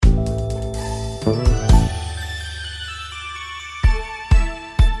Hello,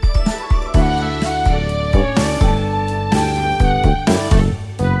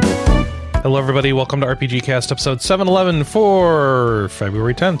 everybody. Welcome to RPG Cast, episode 711 for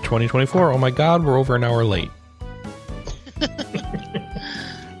February 10th, 2024. Oh my god, we're over an hour late.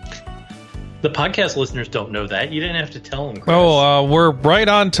 The podcast listeners don't know that. You didn't have to tell them, Chris. Oh, we're right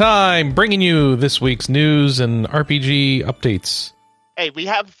on time, bringing you this week's news and RPG updates. Hey, we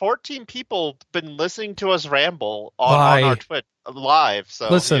have 14 people been listening to us ramble on our Twitch live. So,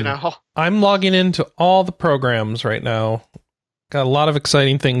 listen, you know. I'm logging into all the programs right now. Got a lot of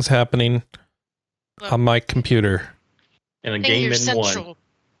exciting things happening on my computer. And a game in one.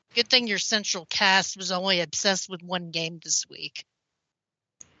 Good thing your central cast was only obsessed with one game this week.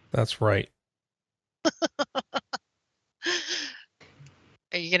 That's right.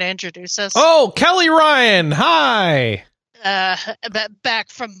 Are you going to introduce us? Oh, Kelly Ryan, hi! Back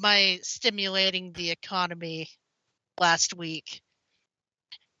from my stimulating the economy last week.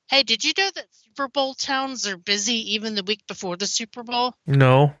 Hey, did you know that Super Bowl towns are busy even the week before the Super Bowl?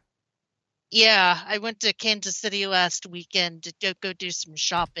 No. Yeah, I went to Kansas City last weekend to go do some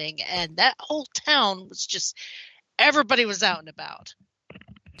shopping, and that whole town was just, everybody was out and about.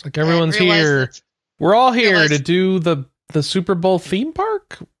 It's like everyone's here. We're all here to do the Super Bowl theme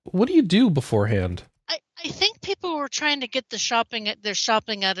park? What do you do beforehand? I think people were trying to get their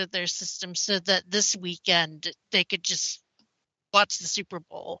shopping out of their system so that this weekend they could just watch the Super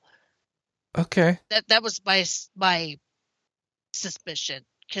Bowl. Okay. That was my suspicion.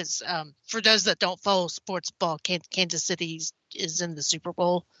 Because for those that don't follow sports ball, Kansas City is in the Super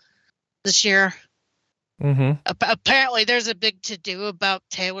Bowl this year. Mm-hmm. Apparently, there's a big to-do about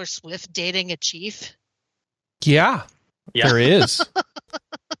Taylor Swift dating a chief. Yeah. There is.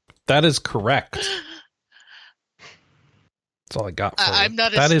 That is correct. That's all I got for you. I'm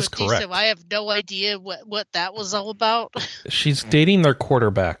not a that Swiftie, is correct. So I have no idea what that was all about. She's dating their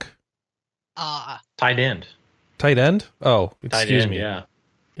quarterback. Tight end. Tight end? Oh, excuse me. Yeah.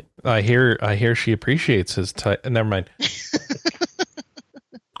 I hear she appreciates his tight. Never mind.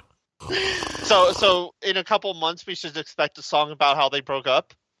 So in a couple months, we should expect a song about how they broke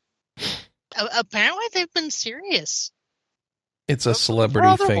up. Apparently, they've been serious. It's a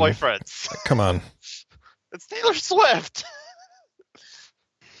celebrity thing. Boyfriends. Come on. It's Taylor Swift.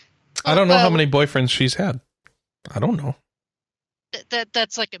 I don't know how many boyfriends she's had. I don't know.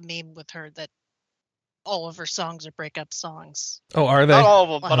 That's like a meme with her that all of her songs are breakup songs. Oh, are they? Not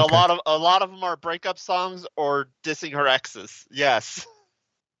all of them, but okay. a lot of them are breakup songs or dissing her exes. Yes.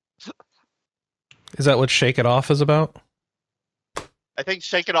 Is that what Shake It Off is about? I think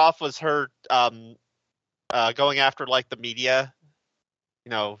Shake It Off was her going after like the media,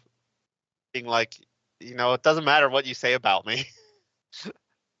 being like, it doesn't matter what you say about me.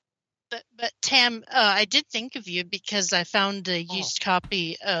 But Tam, I did think of you because I found a used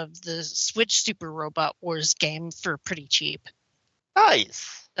copy of the Switch Super Robot Wars game for pretty cheap.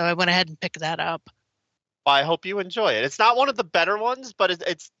 Nice. So I went ahead and picked that up. Well, I hope you enjoy it. It's not one of the better ones, but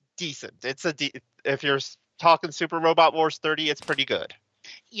it's decent. If you're talking Super Robot Wars 30, it's pretty good.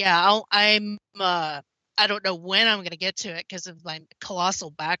 Yeah, I don't know when I'm going to get to it because of my colossal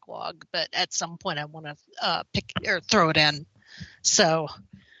backlog, but at some point I want to pick or throw it in. So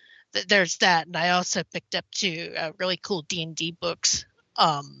there's that, and I also picked up two really cool D&D books.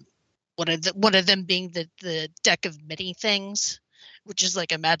 One of them being the deck of mini things, which is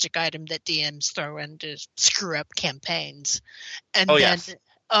like a magic item that DMs throw in to screw up campaigns, and yes.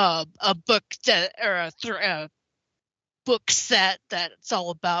 A book a book set that's all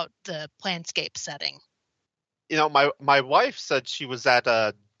about the Planescape setting. My wife said she was at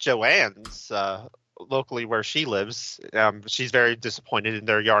Joann's locally where she lives. She's very disappointed in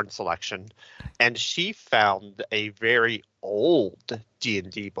their yarn selection, and she found a very old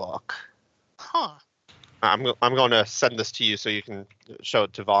D&D book. Huh. I'm going to send this to you so you can show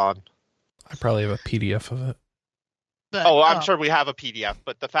it to Vaughn. I probably have a PDF of it. But, I'm sure we have a PDF,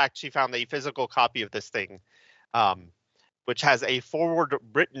 but the fact she found a physical copy of this thing, which has a foreword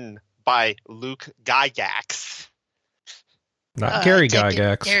written by Luke Gygax. Not Gary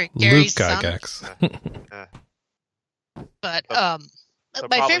Gygax. Luke Gygax. But So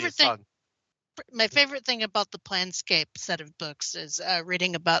my favorite thing about the Planescape set of books is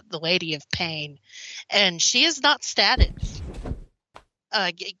reading about the Lady of Pain, and she is not statted,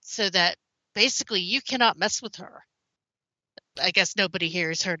 so that basically you cannot mess with her. I guess nobody here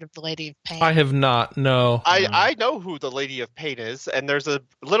has heard of the Lady of Pain. I have not, no. I know who the Lady of Pain is, and there's a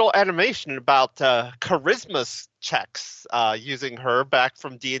little animation about charisma checks using her back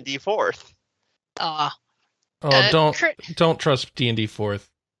from D&D 4th. Don't trust D&D 4th.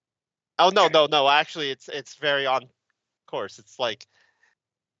 Oh no. Actually, it's very on course. It's like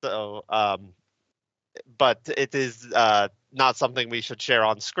so. But it is not something we should share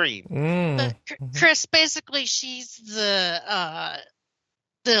on screen. But Chris, basically, she's the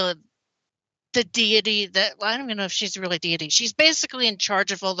deity that I don't even know if she's really deity. She's basically in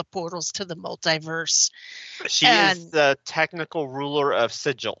charge of all the portals to the multiverse. She is the technical ruler of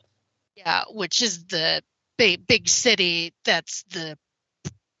Sigil. Yeah, which is the big city that's the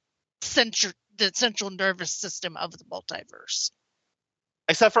central nervous system of the multiverse.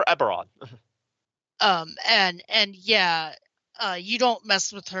 Except for Eberron. You don't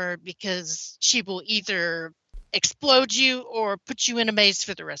mess with her because she will either explode you or put you in a maze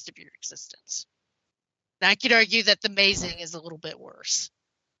for the rest of your existence. Now, I could argue that the mazing is a little bit worse.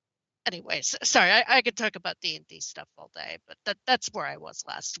 Anyways, sorry, I could talk about D&D stuff all day, but that's where I was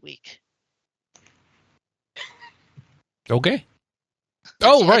last week. Okay.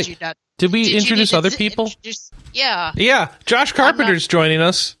 Right. Did we introduce other people? Yeah. Yeah, Josh Carpenter's joining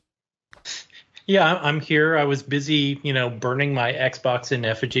us. Yeah, I'm here. I was busy, burning my Xbox in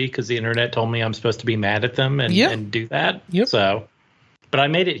effigy because the internet told me I'm supposed to be mad at them and do that. Yep. So, but I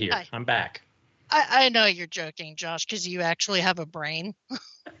made it here. I'm back. I know you're joking, Josh, because you actually have a brain.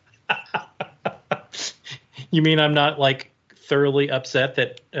 You mean I'm not thoroughly upset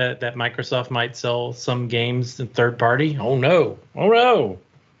that that Microsoft might sell some games to third party? Oh no!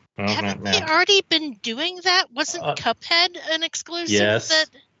 Haven't they already been doing that? Wasn't Cuphead an exclusive?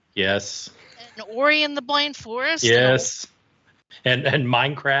 Yes. And Ori and the Blind Forest? Yes. And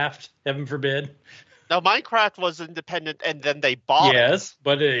Minecraft, heaven forbid. No, Minecraft was independent, and then they bought it. Yes,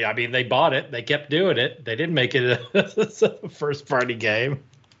 but they bought it. They kept doing it. They didn't make it a first-party game.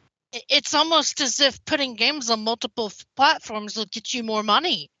 It's almost as if putting games on multiple platforms will get you more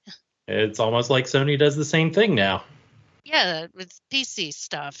money. It's almost like Sony does the same thing now. Yeah, with PC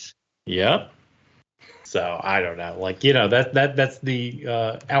stuff. Yep. So I don't know. That's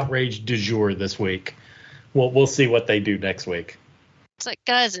the outrage du jour this week. We'll see what they do next week. It's like,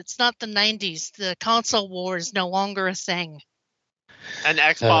 guys, it's not the 90s. The console war is no longer a thing. And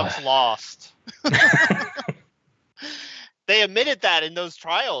Xbox lost. They admitted that in those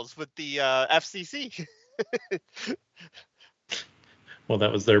trials with the FCC. Well,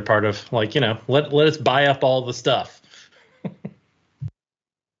 that was their part of let us buy up all the stuff.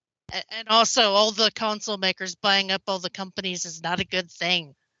 And also, all the console makers buying up all the companies is not a good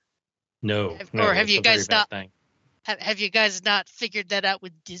thing. No. Or have you guys not? Have you guys not figured that out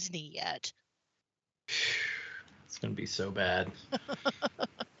with Disney yet? It's going to be so bad.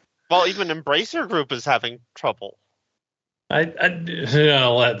 Well, even Embracer Group is having trouble. I don't even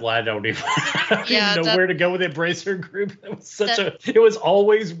know where to go with Embracer Group. It was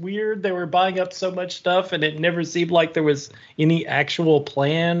always weird. They were buying up so much stuff, and it never seemed like there was any actual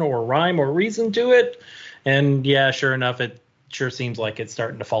plan or rhyme or reason to it. And yeah, sure enough, it sure seems like it's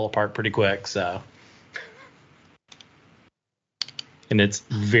starting to fall apart pretty quick. So. And it's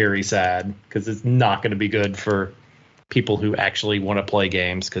very sad because it's not going to be good for people who actually want to play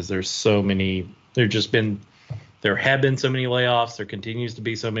games because there have been so many layoffs. There continues to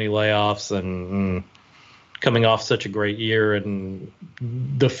be so many layoffs and coming off such a great year, and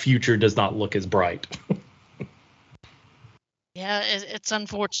the future does not look as bright. Yeah, it's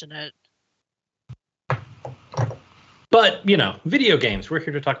unfortunate. But, video games. We're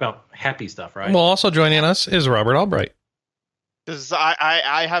here to talk about happy stuff, right? Well, also joining us is Robert Albright. Because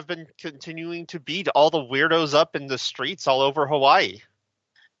I have been continuing to beat all the weirdos up in the streets all over Hawaii.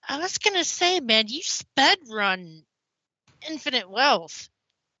 I was going to say, man, you sped run Infinite Wealth.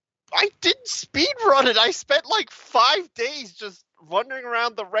 I didn't speed run it. I spent 5 days just wandering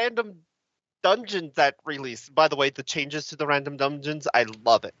around the random dungeons that released. By the way, the changes to the random dungeons, I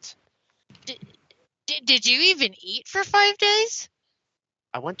love it. Did you even eat for 5 days?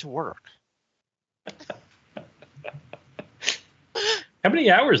 I went to work. How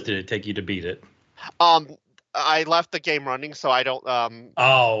many hours did it take you to beat it? I left the game running, so I don't.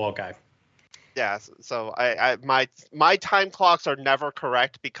 Oh, okay. Yeah, so my time clocks are never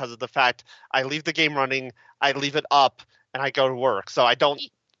correct because of the fact I leave the game running, I leave it up, and I go to work. So I don't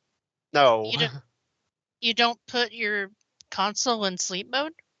know. You don't put your console in sleep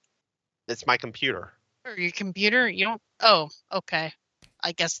mode? It's my computer. Or your computer? You don't. Oh, okay.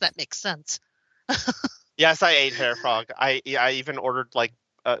 I guess that makes sense. Yes, I ate Hair Frog. I even ordered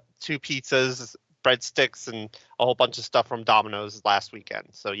 2 pizzas, breadsticks, and a whole bunch of stuff from Domino's last weekend.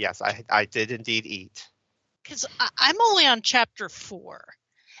 So yes, I did indeed eat. Because I'm only on chapter 4,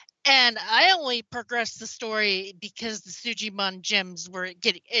 And I only progressed the story because the Sujimon gems were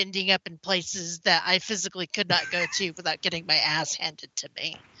ending up in places that I physically could not go to without getting my ass handed to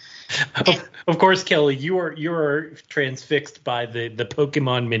me. Of course, Kelly, you are transfixed by the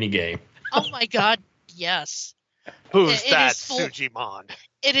Pokemon minigame. Oh my god, yes. Who's that Sujimon?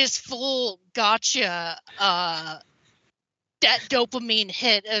 It is full gotcha that dopamine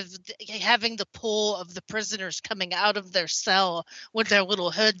hit of having the pull of the prisoners coming out of their cell with their little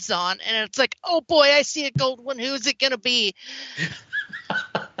hoods on, and it's like, oh boy, I see a gold one. Who is it gonna be?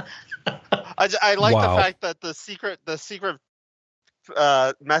 I like the fact that the secret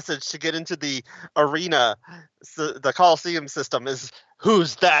message to get into the arena, the Coliseum system, is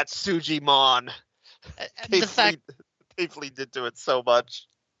who's that Sujimon? They leaned into it so much.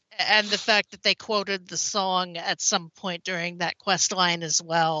 And the fact that they quoted the song at some point during that quest line as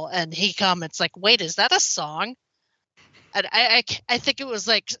well, and he comments like, "Wait, is that a song?" And I think it was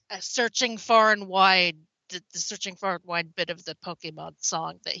like searching far and wide, the searching far and wide bit of the Pokemon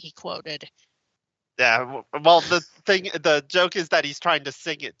song that he quoted. Yeah, well, the joke is that he's trying to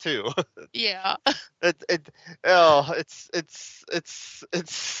sing it too. Yeah. It's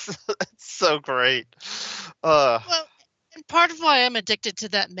so great. Well, and part of why I'm addicted to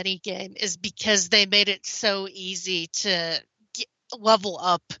that mini game is because they made it so easy to level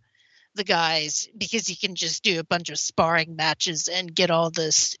up the guys, because you can just do a bunch of sparring matches and get all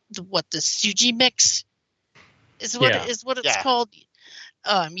this, what the Suji mix is what it's called.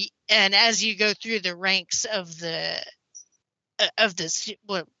 And as you go through the ranks of the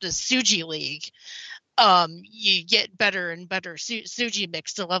Suji League, you get better and better Suji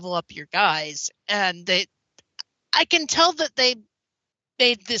mix to level up your guys, and I can tell that they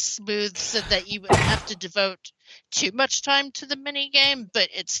made this smooth so that you wouldn't have to devote too much time to the mini game, but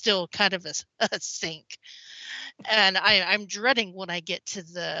it's still kind of a sink. And I'm dreading when I get to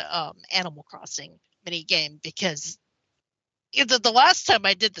the Animal Crossing mini game, because the last time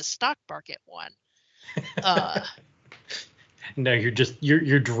I did the stock market one. No,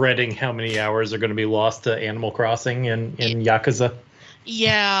 you're dreading how many hours are going to be lost to Animal Crossing in Yakuza.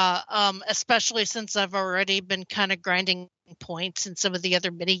 Yeah, especially since I've already been kind of grinding points in some of the other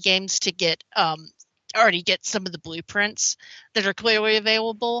mini games to get already get some of the blueprints that are clearly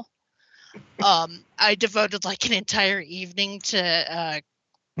available. I devoted like an entire evening to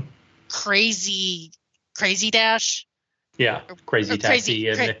Crazy Dash. Yeah, Crazy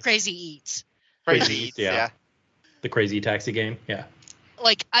Taxi. Crazy Eats. Crazy Eats, yeah. The Crazy Taxi game, yeah.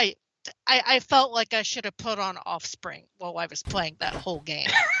 Like, I felt like I should have put on Offspring while I was playing that whole game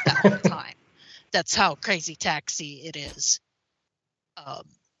that whole time. That's how Crazy Taxi it is.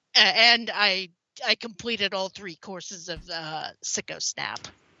 And I completed all 3 courses of Sicko Snap.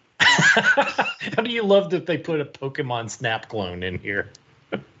 How do you love that they put a Pokemon Snap clone in here?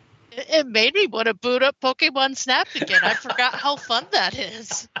 It made me want to boot up Pokemon Snap again. I forgot how fun that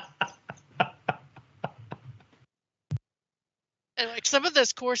is. And like, some of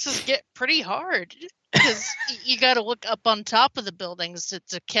those courses get pretty hard because you got to look up on top of the buildings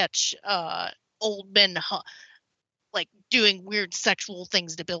to catch old men like doing weird sexual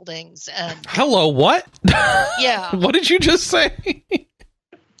things to buildings. And hello, what? Yeah. What did you just say?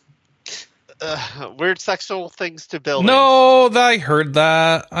 Weird sexual things to buildings. No, I heard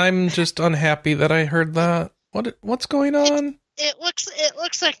that. I'm just unhappy that I heard that. What's going on? It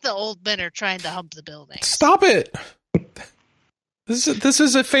looks like the old men are trying to hump the building. Stop it. This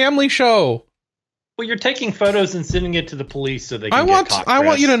is a family show. Well, you're taking photos and sending it to the police so they can I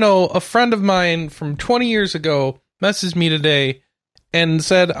want you to know, a friend of mine from 20 years ago messaged me today and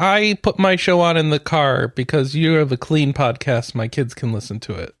said, I put my show on in the car because you have a clean podcast. My kids can listen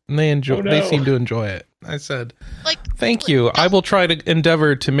to it. And they seem to enjoy it. I said, thank you. I will try to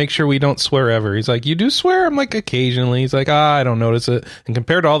endeavor to make sure we don't swear ever. He's like, you do swear? I'm like, occasionally. He's like, I don't notice it. And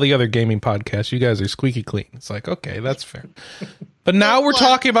compared to all the other gaming podcasts, you guys are squeaky clean. It's like, okay, that's fair. But now we're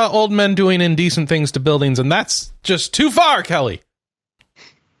talking about old men doing indecent things to buildings, and that's just too far, Kelly.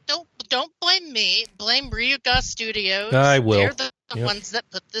 Don't blame me. Blame Ryuga Studios. I will. They're the ones that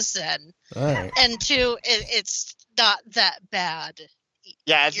put this in. All right. And 2, it's not that bad.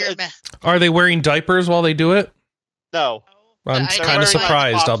 Yeah. Are they wearing diapers while they do it? No. I'm kind of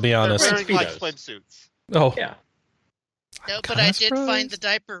surprised, I'll be honest. They're wearing like swimsuits. Oh. Yeah. No, but I did find the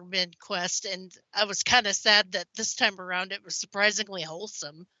diaper men quest, and I was kind of sad that this time around it was surprisingly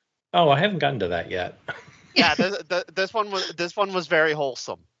wholesome. Oh, I haven't gotten to that yet. Yeah, this one was very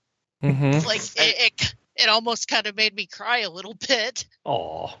wholesome. Mm-hmm. Like it almost kind of made me cry a little bit.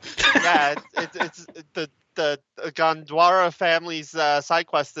 Oh. Yeah, it's the Gondwara family's side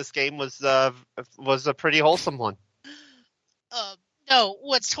quest. This game was a pretty wholesome one. No,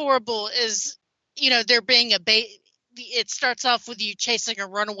 what's horrible is, there being a baby. It starts off with you chasing a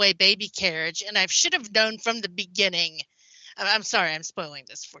runaway baby carriage, and I should have known from the beginning. I'm sorry, I'm spoiling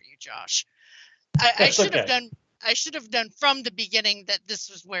this for you, Josh. I should have done. I should have done from the beginning that this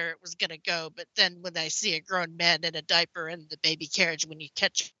was where it was going to go. But then when I see a grown man in a diaper in the baby carriage, when you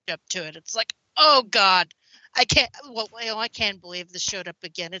catch up to it, it's like, oh God, I can't. Well, I can't believe this showed up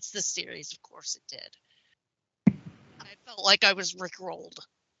again. It's the series, of course it did. I felt like I was Rickrolled.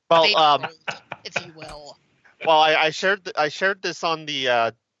 Well, if you will. Well, I shared this on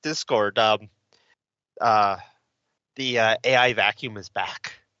the Discord. The AI vacuum is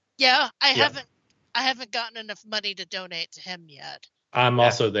back. Yeah, I haven't gotten enough money to donate to him yet. I'm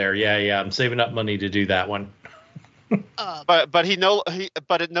also there. Yeah. I'm saving up money to do that one. But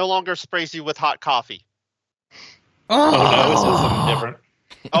it no longer sprays you with hot coffee. Oh no, this is something different.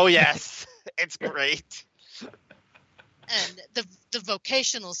 Oh yes, it's great. And the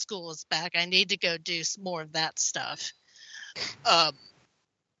vocational school is back. I need to go do some more of that stuff.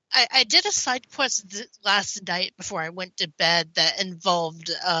 I did a side quest last night before I went to bed that involved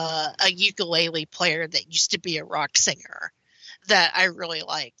a ukulele player that used to be a rock singer that I really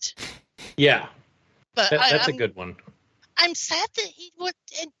liked. Yeah, but that's a good one. I'm sad that he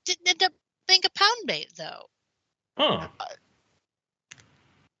didn't end up being a pound mate, though. Huh.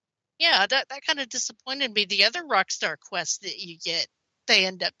 Yeah, that kind of disappointed me. The other Rockstar quests that you get, they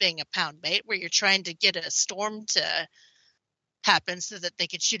end up being a pound mate, where you're trying to get a storm to happen so that they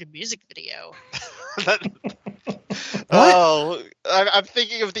could shoot a music video. Oh, I'm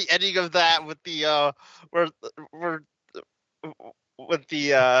thinking of the ending of that with the with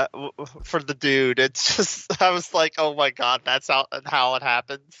the for the dude. It's just, I was like, oh my God, that's how it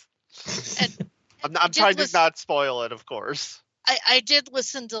happens. And I'm trying to not spoil it, of course. I did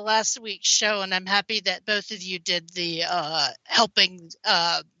listen to last week's show, and I'm happy that both of you did the helping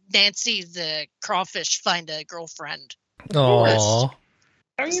Nancy the crawfish find a girlfriend. Aww.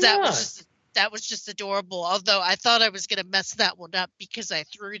 That was just adorable. Although I thought I was going to mess that one up because I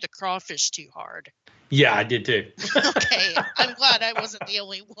threw the crawfish too hard. Yeah, I did too. Okay, I'm glad I wasn't the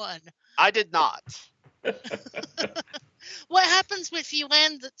only one. I did not. What happens if you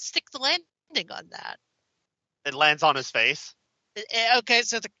stick the landing on that? It lands on his face. Okay,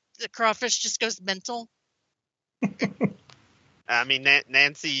 so the crawfish just goes mental. I mean,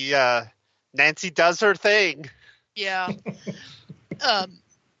 Nancy does her thing. Yeah.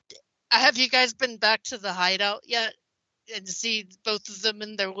 Have you guys been back to the hideout yet and see both of them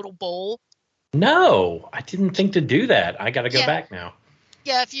in their little bowl? No, I didn't think to do that. I got to go back now.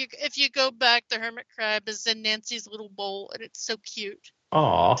 Yeah, if you go back, the hermit crab is in Nancy's little bowl, and it's so cute.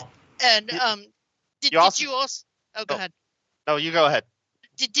 Aw. And did you also? Oh, go ahead. No, you go ahead.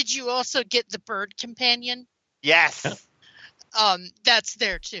 Did you also get the bird companion? Yes. That's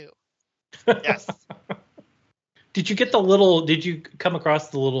there too. Yes. Did you come across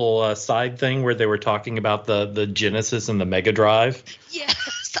the little side thing where they were talking about the Genesis and the Mega Drive?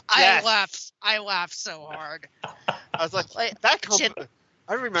 Yes. I laughed so hard. I was like that company.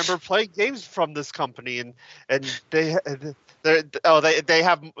 I remember playing games from this company, and they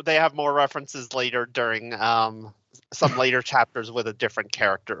have more references later during some later chapters with a different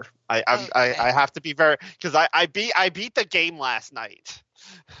character. I have to be very, because I beat the game last night.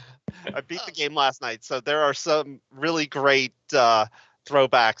 I beat the game last night, so there are some really great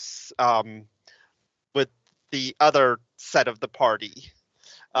throwbacks with the other set of the party.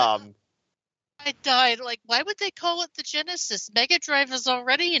 I died. Like, why would they call it the Genesis? Mega Drive is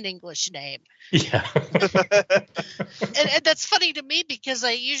already an English name. Yeah. and that's funny to me because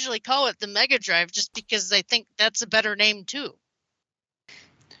I usually call it the Mega Drive just because I think that's a better name too.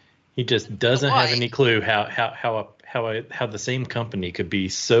 He just doesn't have any clue how the same company could be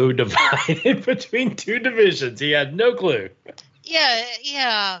so divided between two divisions. He had no clue.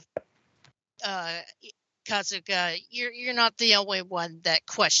 Yeah. Kazuka, you're not the only one that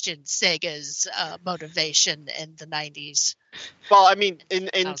questioned Sega's motivation in the 90s. Well, I mean, in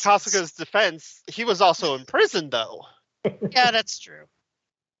Kazuka's defense, he was also in prison, though. Yeah, that's true.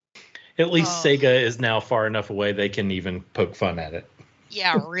 At least Sega is now far enough away they can even poke fun at it.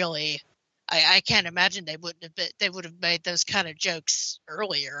 Yeah, really. I can't imagine they would have made those kind of jokes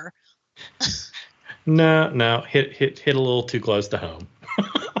earlier. No, hit a little too close to home.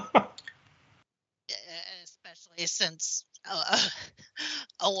 Especially since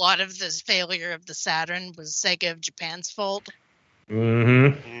a lot of this failure of the Saturn was Sega of Japan's fault.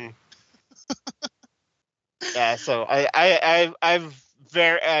 Mm-hmm. Yeah, so I've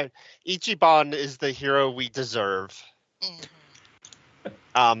very Ichiban is the hero we deserve. Mm-hmm.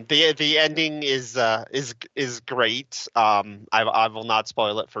 The ending is great. I will not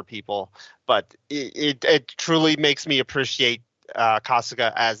spoil it for people, but it truly makes me appreciate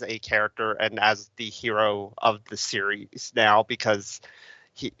Kasuga as a character and as the hero of the series now, because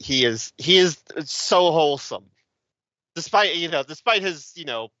he is so wholesome, despite his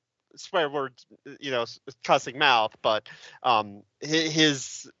swear words, cussing mouth, but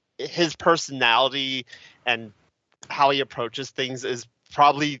his personality and how he approaches things is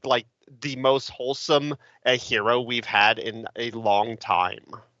probably like the most wholesome a hero we've had in a long time.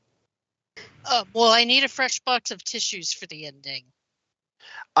 Well, I need a fresh box of tissues for the ending.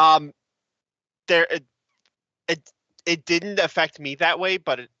 There, it didn't affect me that way,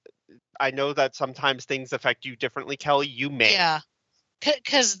 but I know that sometimes things affect you differently, Kelly. You may. Yeah,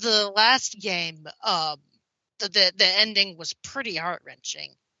 because the last game, the ending was pretty heart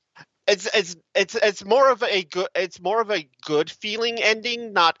wrenching. It's more of a good feeling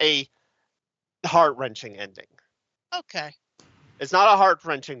ending, not a heart wrenching ending. Okay. It's not a heart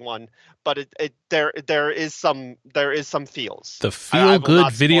wrenching one, but there is some feels. The feel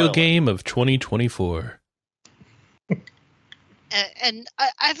good video game of 2024. And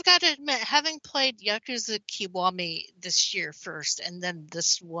I've got to admit, having played Yakuza Kiwami this year first, and then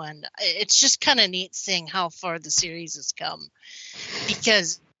this one, it's just kind of neat seeing how far the series has come.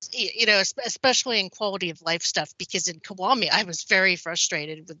 Because, especially in quality of life stuff, because in Kiwami, I was very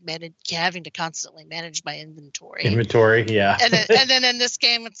frustrated with having to constantly manage my inventory. Yeah. And then in this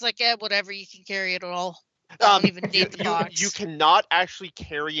game, it's like, whatever, you can carry it all. I don't even need the box. You cannot actually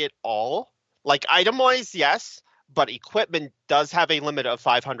carry it all. Like, item-wise, yes. But equipment does have a limit of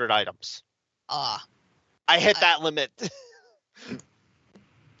 500 items. I hit that limit.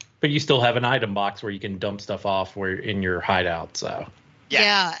 But you still have an item box where you can dump stuff off where in your hideout. So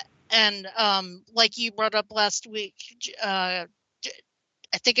yeah. And like you brought up last week, I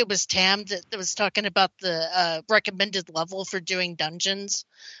think it was Tam that was talking about the recommended level for doing dungeons.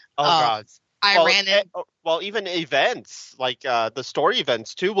 Oh God! Ran it. Well, even events like the story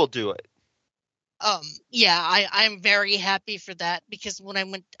events too will do it. I'm very happy for that, because when I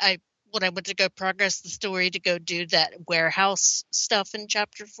went to go progress the story to go do that warehouse stuff in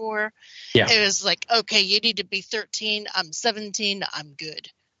chapter 4, it was like, okay, you need to be 13. I'm 17. I'm good.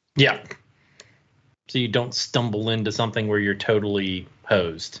 Yeah. So you don't stumble into something where you're totally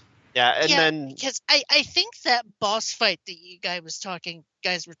hosed. Yeah, then because I think that boss fight that you guys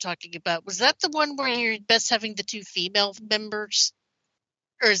were talking about, was that the one where you're best having the 2 female members,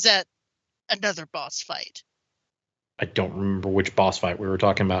 or is that another boss fight? I don't remember which boss fight we were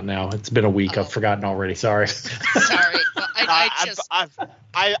talking about now. It's been a week. I've forgotten already. Sorry. Sorry. Well,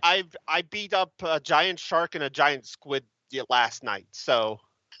 I beat up a giant shark and a giant squid last night. So,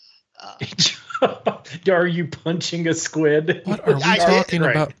 are you punching a squid? What are we talking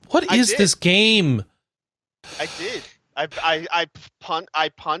about? What is this game? I did. I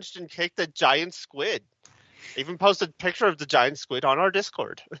punched and kicked a giant squid. I even posted a picture of the giant squid on our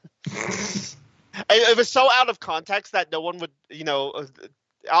Discord. It was so out of context that no one would,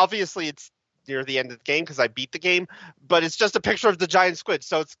 obviously it's near the end of the game because I beat the game, but it's just a picture of the giant squid.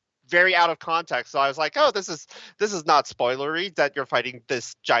 So it's very out of context. So I was like, oh, this is not spoilery that you're fighting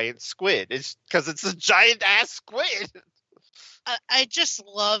this giant squid. It's because it's a giant ass squid. I just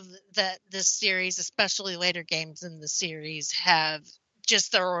love that this series, especially later games in the series, have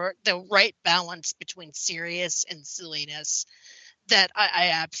just the right balance between serious and silliness that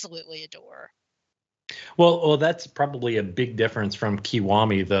I absolutely adore. Well, that's probably a big difference from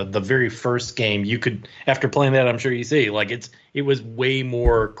Kiwami. The very first game, you could, after playing that, I'm sure you see, like it was way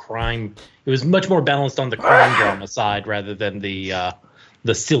more crime. It was much more balanced on the crime drama side rather than the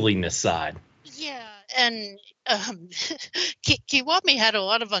silliness side. Yeah, and Kiwami had a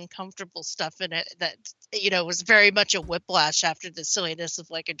lot of uncomfortable stuff in it that was very much a whiplash after the silliness of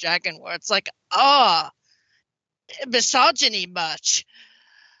like a Dragon War. It's like, misogyny much.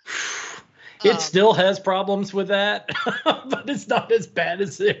 It still has problems with that, but it's not as bad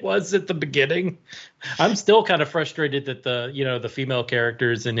as it was at the beginning. I'm still kind of frustrated that the female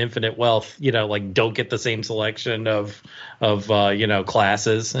characters in Infinite Wealth, don't get the same selection of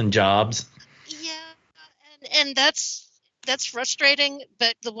classes and jobs. Yeah, and that's frustrating.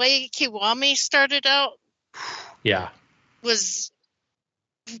 But the way Kiwami started out, was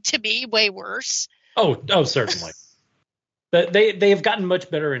to me way worse. Oh, certainly. But they have gotten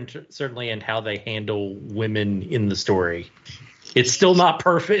much better, certainly in how they handle women in the story. It's still not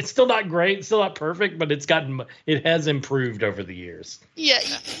perfect. It's still not great. It's still not perfect, but it has improved over the years. Yeah,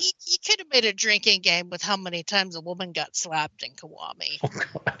 you could have made a drinking game with how many times a woman got slapped in Kiwami. Oh,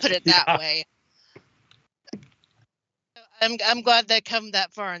 put it that way. I'm glad they come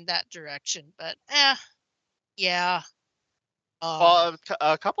that far in that direction, but yeah. Well,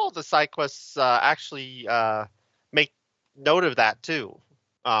 a couple of the side quests actually make note of that too.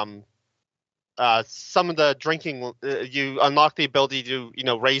 Some of the drinking, you unlock the ability to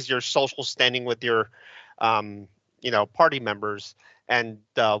raise your social standing with your party members, and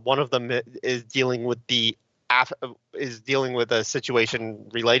one of them is dealing with a situation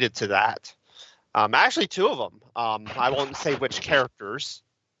related to that. Actually, two of them. I won't say which characters,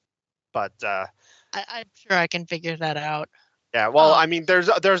 but I'm sure I can figure that out. Yeah, well, I mean, there's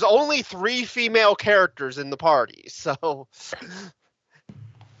only 3 female characters in the party, so.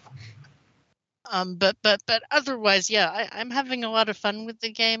 But otherwise, yeah, I'm having a lot of fun with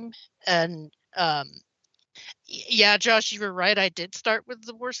the game, and yeah, Josh, you were right. I did start with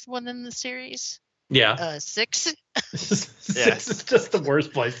the worst one in the series. Yeah. 6. 6 is just the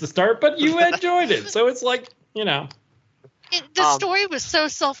worst place to start, but you enjoyed it, so it's like, The story was so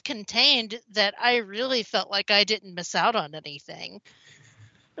self-contained that I really felt like I didn't miss out on anything.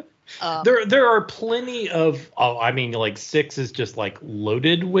 There are plenty of. I mean, like 6 is just like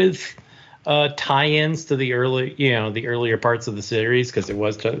loaded with tie-ins to the earlier parts of the series, because it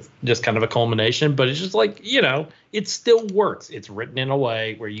was just kind of a culmination. But it's just like, it still works. It's written in a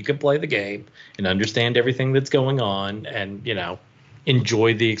way where you can play the game and understand everything that's going on, and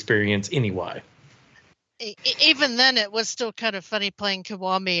enjoy the experience anyway. Even then, it was still kind of funny playing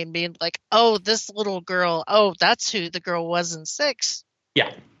Kiwami and being like, oh, this little girl, oh, that's who the girl was in 6.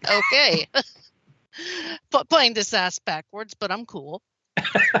 Yeah. Okay. Playing this ass backwards, but I'm cool.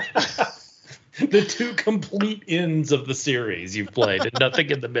 The 2 complete ends of the series you've played, and nothing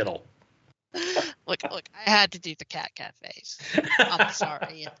in the middle. Look, I had to do the cat cafes. I'm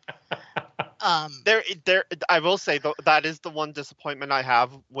sorry. I will say that is the one disappointment I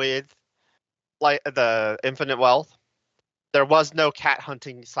have with like the Infinite Wealth. There was no cat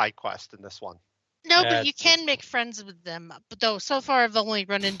hunting side quest in this one. No, but you can make friends with them. But though, so far I've only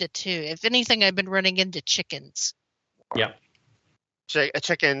run into 2. If anything, I've been running into chickens. Yeah.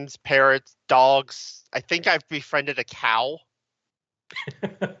 Chickens, parrots, dogs. I think I've befriended a cow.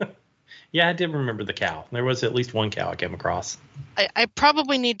 Yeah, I did remember the cow. There was at least one cow I came across. I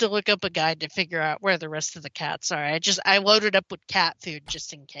probably need to look up a guide to figure out where the rest of the cats are. I loaded up with cat food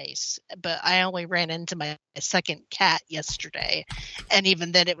just in case, but I only ran into my second cat yesterday, and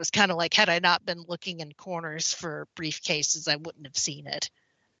even then it was kind of like, had I not been looking in corners for briefcases, I wouldn't have seen it.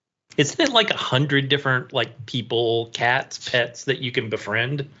 Isn't it like 100 different like people, cats, pets that you can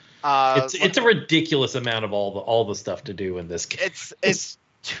befriend? It's a ridiculous amount of all the stuff to do in this game. It's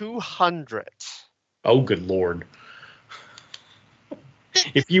 200. Oh, good Lord.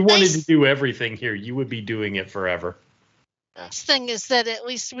 If you wanted to do everything here, you would be doing it forever. The nice thing is that at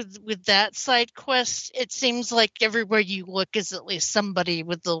least with that side quest, it seems like everywhere you look is at least somebody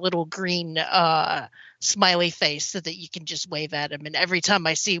with the little green smiley face so that you can just wave at them. And every time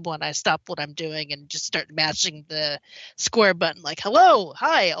I see one, I stop what I'm doing and just start mashing the square button like, hello,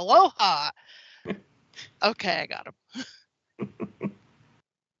 hi, aloha. Okay, I got him.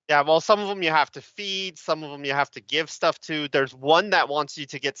 Yeah, well, some of them you have to feed, some of them you have to give stuff to. There's one that wants you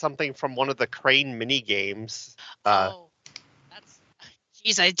to get something from one of the crane mini games.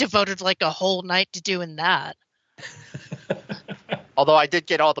 Geez, I devoted like a whole night to doing that. Although I did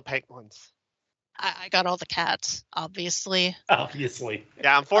get all the penguins. I got all the cats, obviously. Obviously.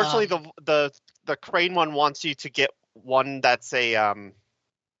 Yeah, unfortunately, the crane one wants you to get one that's a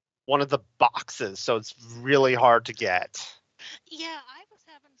one of the boxes, so it's really hard to get. Yeah, I was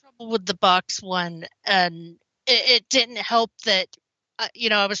having trouble with the box one, and it didn't help that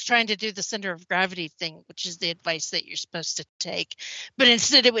I was trying to do the center of gravity thing, which is the advice that you're supposed to take, but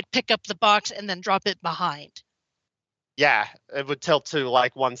instead it would pick up the box and then drop it behind. Yeah, it would tilt to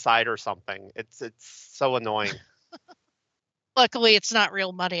like one side or something. It's so annoying. Luckily, it's not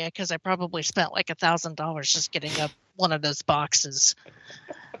real money because I probably spent like $1,000 just getting up one of those boxes.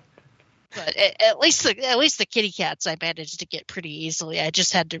 But at least the kitty cats I managed to get pretty easily. I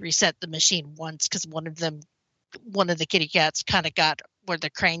just had to reset the machine once because one of the kitty cats kind of got where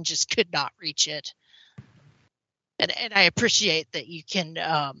the crane just could not reach it. And I appreciate that you can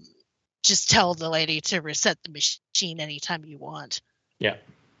just tell the lady to reset the machine anytime you want. Yeah.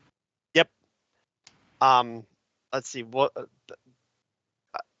 Yep. Let's see what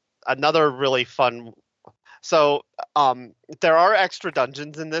another really fun. So there are extra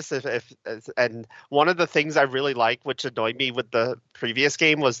dungeons in this, and one of the things I really like, which annoyed me with the previous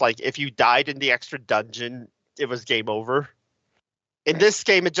game, was like if you died in the extra dungeon, it was game over. In this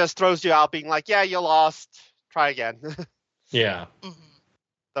game, it just throws you out, being like, "Yeah, you lost. Try again." Yeah. Mm-hmm.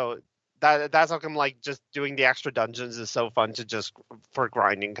 So that's how come like just doing the extra dungeons is so fun to just for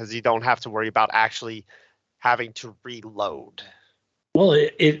grinding, because you don't have to worry about actually having to reload. Well,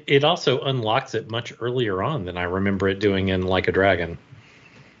 it also unlocks it much earlier on than I remember it doing in Like a Dragon.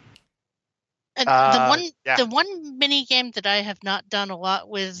 And the one mini game that I have not done a lot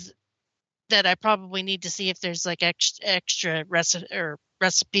with, that I probably need to see if there's like extra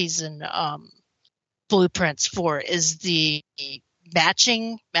recipes and blueprints for, is the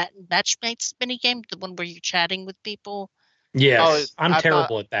matchmates mini game, the one where you're chatting with people. Yes, I'm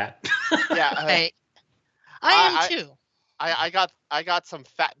terrible at that. Yeah, I am too. I got some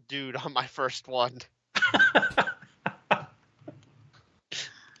fat dude on my first one.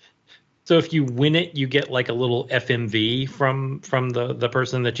 So if you win it, you get like a little FMV from the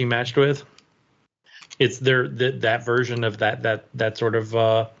person that you matched with. It's that version of that sort of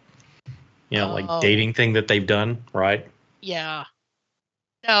like dating thing that they've done, right? Yeah.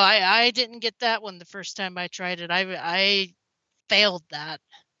 No, I didn't get that one the first time I tried it. I failed that.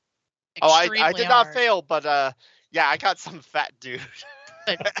 I did not fail, but yeah, I got some fat dude.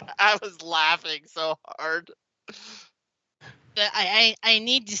 I was laughing so hard. I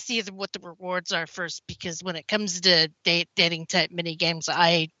need to see what the rewards are first, because when it comes to dating type mini games,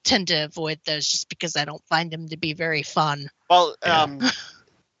 I tend to avoid those just because I don't find them to be very fun. Well,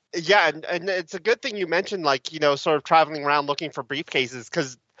 yeah, and it's a good thing you mentioned, like, sort of traveling around looking for briefcases,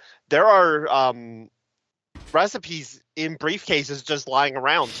 because there are recipes in briefcases just lying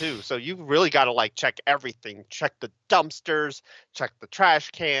around too. So you really got to like check everything. Check the dumpsters, check the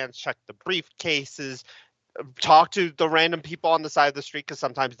trash cans, check the briefcases. Talk to the random people on the side of the street, because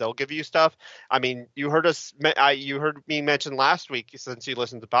sometimes they'll give you stuff. I mean, you heard me mention last week, since you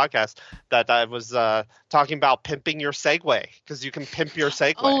listened to the podcast, that I was talking about pimping your Segway, because you can pimp your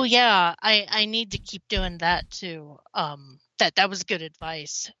Segway. Oh yeah, I need to keep doing that too. That was good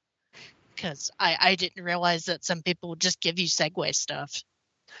advice, because I didn't realize that some people would just give you Segway stuff.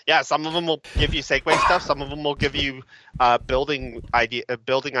 Yeah, some of them will give you Segway stuff. Some of them will give you building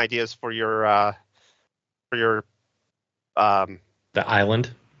ideas for your. The island.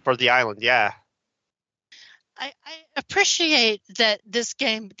 For the island, yeah. I appreciate that this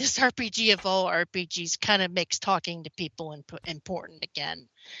RPG of all RPGs kind of makes talking to people important again,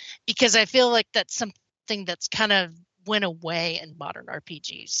 because I feel like that's something that's kind of went away in modern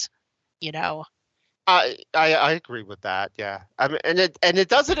RPGs. I agree with that. Yeah, I mean, and it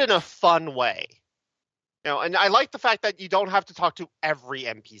does it in a fun way. And I like the fact that you don't have to talk to every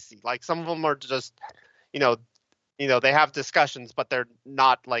NPC. Like, some of them are just, they have discussions, but they're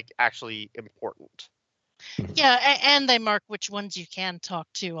not like actually important. Yeah, and they mark which ones you can talk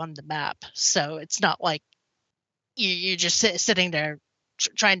to on the map, so it's not like you're just sitting there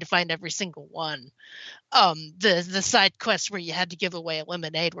trying to find every single one. The side quests where you had to give away a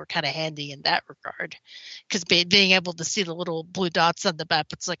lemonade were kind of handy in that regard, because being able to see the little blue dots on the map,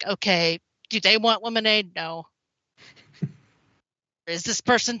 it's like, okay, do they want lemonade? No. Is this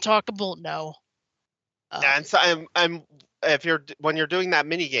person talkable? No. Yeah, and so when you're doing that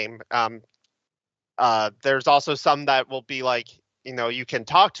mini game, there's also some that will be like, you can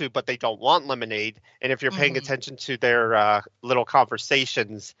talk to, but they don't want lemonade. And if you're paying attention to their little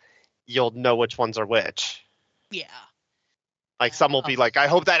conversations, you'll know which ones are which. Yeah. Like, some will be like, I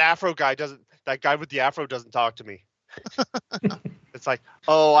hope that guy with the afro doesn't talk to me. It's like,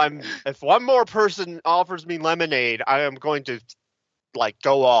 if one more person offers me lemonade, I am going to like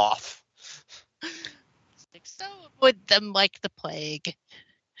go off. So avoid them like the plague.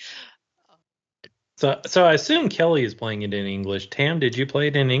 So I assume Kelly is playing it in English. Tam, did you play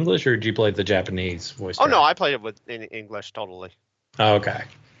it in English, or did you play the Japanese voice track? Oh no, I played it in English totally. Oh, okay.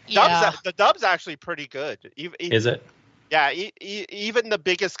 Yeah. The dub's actually pretty good. Is it? Yeah, even the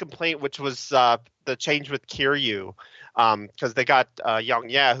biggest complaint, which was the change with Kiryu, because they got Young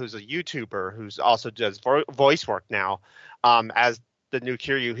Yeah, who's a YouTuber who's also does voice work now, as the new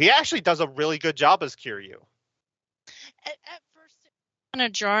Kiryu. He actually does a really good job as Kiryu. At first, it was kind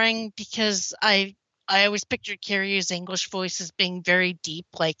of jarring, because I always pictured Kiryu's English voice as being very deep,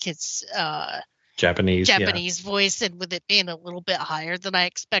 like his Japanese voice, and with it being a little bit higher than I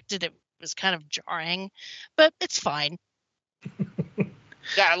expected, it was kind of jarring. But it's fine.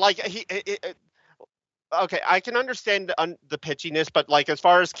 Yeah, like okay, I can understand the pitchiness, but like, as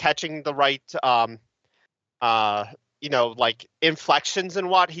far as catching the right like inflections and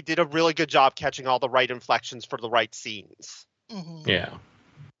what, he did a really good job catching all the right inflections for the right scenes. Mm-hmm. Yeah.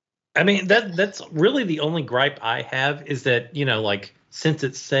 I mean, that's really the only gripe I have, is that, like, since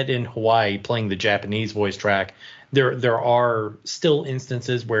it's set in Hawaii, playing the Japanese voice track, there are still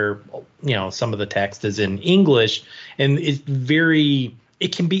instances where, some of the text is in English, and it's very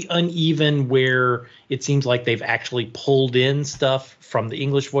it can be uneven where it seems like they've actually pulled in stuff from the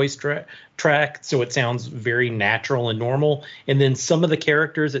English voice track, so it sounds very natural and normal. And then some of the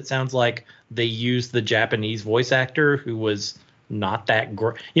characters, it sounds like they used the Japanese voice actor who was not that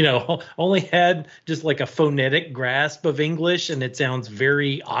only had just like a phonetic grasp of English, and it sounds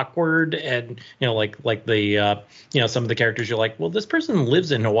very awkward. And like the some of the characters, you're like, well, this person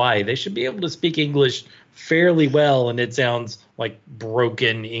lives in Hawaii, they should be able to speak English fairly well, and it sounds like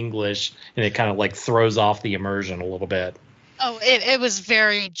broken English, and it kind of like throws off the immersion a little bit. Oh, it was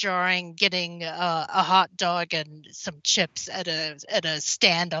very jarring getting a hot dog and some chips at a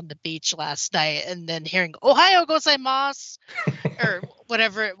stand on the beach last night, and then hearing "Ohayo gozaimasu" or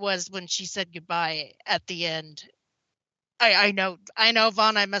whatever it was when she said goodbye at the end. I know,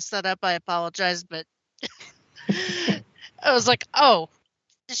 Vaughn, I messed that up. I apologize, but I was like, oh,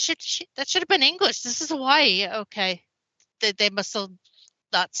 that should have been English. This is Hawaii. Okay, they must have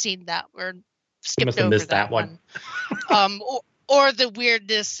not seen that. We're skipped over that one. Or the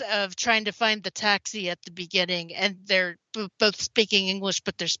weirdness of trying to find the taxi at the beginning, and they're both speaking English,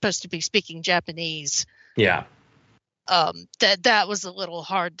 but they're supposed to be speaking Japanese. Yeah. That was a little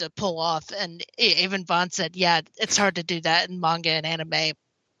hard to pull off, and even Vaughn said, yeah, it's hard to do that in manga and anime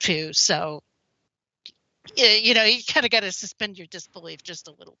too. So, you kind of got to suspend your disbelief just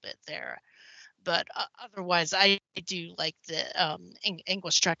a little bit there. But otherwise, I do like the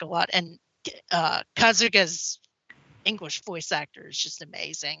English track a lot, and Kazuga's English voice actor is just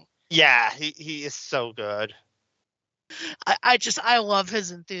amazing. Yeah, he is so good. I love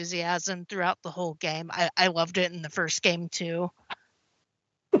his enthusiasm throughout the whole game. I loved it in the first game too.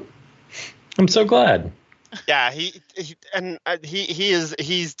 I'm so glad. Yeah, he's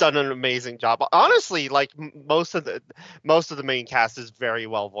done an amazing job. Honestly, like most of the main cast is very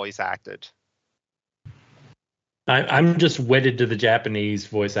well voice acted. I'm just wedded to the Japanese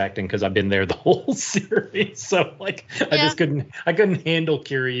voice acting because I've been there the whole series. So like, I couldn't handle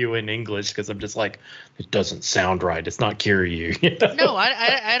Kiryu in English because I'm just like, it doesn't sound right. It's not Kiryu. No,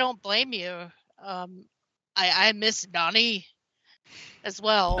 I don't blame you. I miss Nani as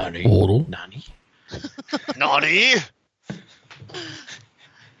well. Nani.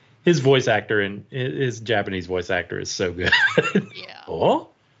 His voice actor and his Japanese voice actor is so good. Yeah.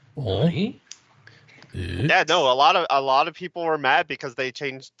 Nani? Yeah, no, a lot of people were mad because they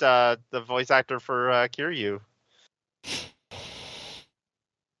changed the voice actor for Kiryu.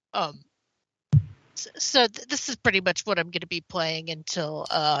 So this is pretty much what I'm going to be playing until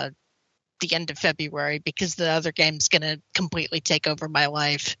the end of February, because the other game's going to completely take over my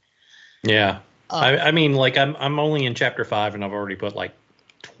life. Yeah, I mean, like I'm only in chapter 5, and I've already put like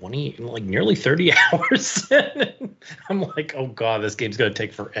 20, like nearly 30 hours in. I'm like, oh god, this game's going to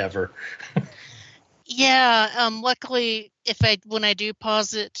take forever. Yeah, luckily, when I do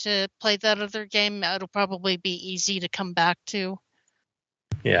pause it to play that other game, it'll probably be easy to come back to.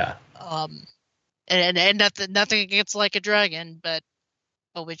 Yeah. And nothing against Like a Dragon, but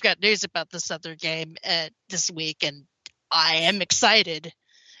we've got news about this other game this week, and I am excited.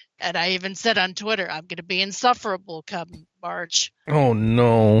 And I even said on Twitter, I'm going to be insufferable come March. Oh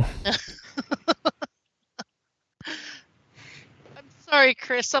no! I'm sorry,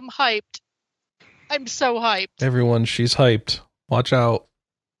 Chris. I'm hyped. I'm so hyped. Everyone, she's hyped. Watch out.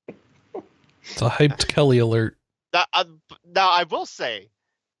 It's a hyped Kelly alert. Now, I will say,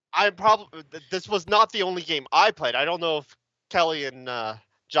 this was not the only game I played. I don't know if Kelly and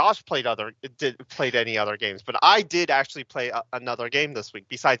Josh played any other games, but I did actually play another game this week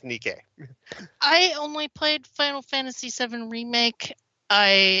besides Nikke. I only played Final Fantasy VII Remake.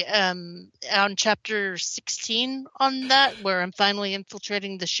 I am on chapter 16 on that, where I'm finally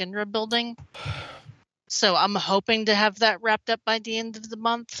infiltrating the Shinra building. So I'm hoping to have that wrapped up by the end of the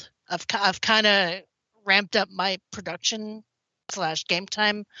month. I've kind of ramped up my production / game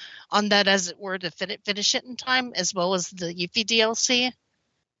time on that, as it were, to finish it in time, as well as the Yuffie DLC.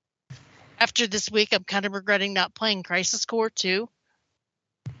 After this week, I'm kind of regretting not playing Crisis Core 2.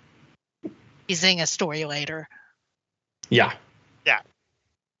 Teasing a story later. Yeah. Yeah.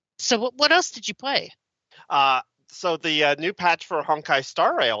 So what else did you play? So the new patch for Honkai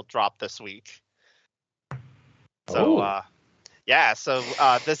Star Rail dropped this week. So,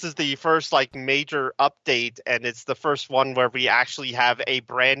 this is the first like major update, and it's the first one where we actually have a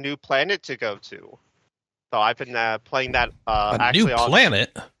brand new planet to go to. So I've been playing that. New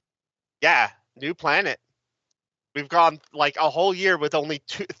planet? Yeah, new planet. We've gone like a whole year with only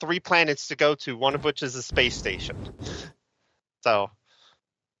 3 planets to go to, one of which is a space station. So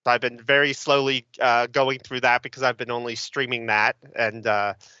I've been very slowly going through that because I've been only streaming that, and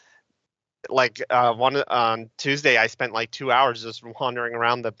like one on Tuesday, I spent like 2 hours just wandering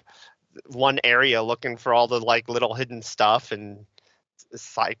around the one area looking for all the like little hidden stuff and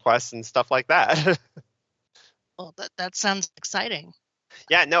side quests and stuff like that. Well, that sounds exciting.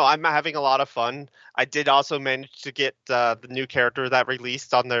 Yeah, no, I'm having a lot of fun. I did also manage to get the new character that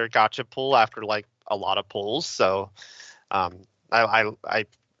released on their gotcha pool after like a lot of pulls. So um, I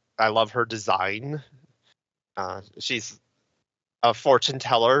love her design. She's a fortune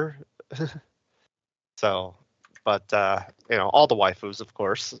teller. So, but all the waifus, of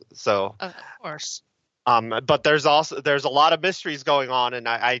course. So, Of course. but there's a lot of mysteries going on, and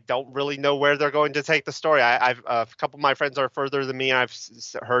I don't really know where they're going to take the story. I've a couple of my friends are further than me, and I've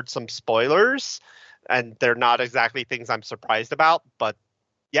heard some spoilers, and they're not exactly things I'm surprised about. But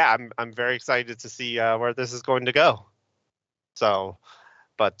yeah, I'm very excited to see where this is going to go. So,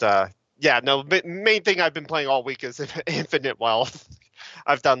 but yeah, no, main thing I've been playing all week is Infinite Wealth.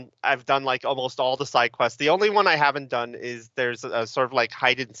 I've done like almost all the side quests. The only one I haven't done is there's a sort of like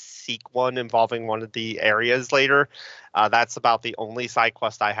hide and seek one involving one of the areas later. That's about the only side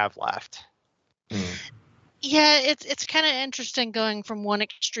quest I have left. Yeah, it's kind of interesting going from one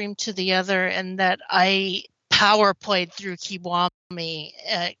extreme to the other, and that I power played through Kiwami,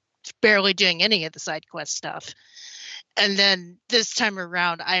 barely doing any of the side quest stuff. And then this time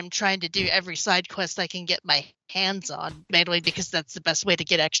around, I am trying to do every side quest I can get my hands on, mainly because that's the best way to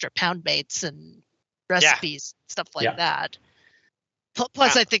get extra pound mates and recipes, stuff like that.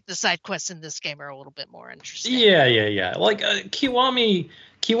 Plus, I think the side quests in this game are a little bit more interesting. Yeah. Like Kiwami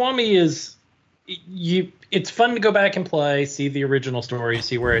is it's fun to go back and play, see the original story,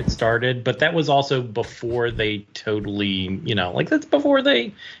 see where it started, but that was also before they totally, that's before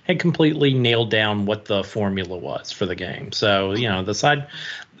they had completely nailed down what the formula was for the game. So, the side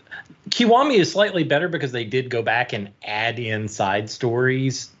Kiwami is slightly better because they did go back and add in side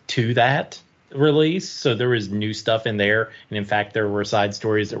stories to that release, so there was new stuff in there, and in fact there were side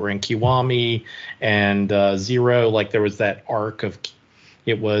stories that were in Kiwami and Zero. Like there was that arc of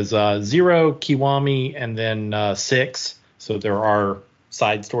it was Zero, Kiwami, and then 6. So there are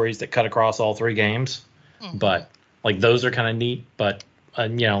side stories that cut across all 3 games. Mm-hmm. But like those are kind of neat. But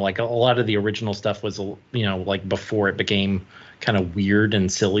like a lot of the original stuff was like before it became kind of weird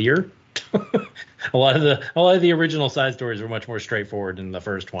and sillier. a lot of the original side stories were much more straightforward than the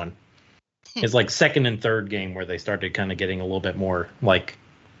first one. It's like second and third game where they started kind of getting a little bit more like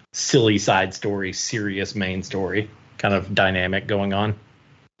silly side story, serious main story kind of dynamic going on.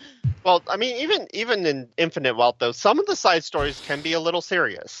 Well, I mean, even in Infinite Wealth, though, some of the side stories can be a little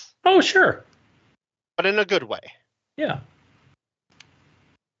serious. Oh, sure. But in a good way. Yeah.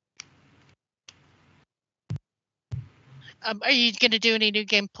 Are you going to do any New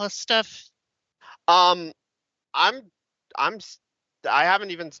Game Plus stuff? I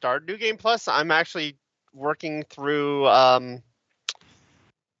haven't even started New Game Plus. I'm actually working through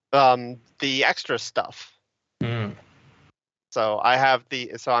the extra stuff. So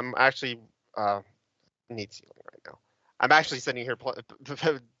I'm actually neat ceiling right now. I'm actually sitting here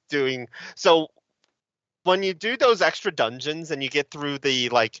doing so. When you do those extra dungeons and you get through the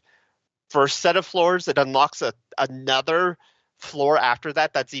like first set of floors, it unlocks another floor after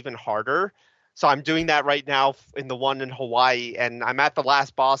that that's even harder. So I'm doing that right now in the one in Hawaii, and I'm at the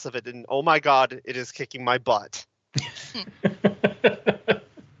last boss of it, and oh my god, it is kicking my butt.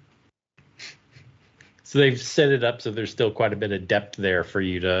 So they've set it up so there's still quite a bit of depth there for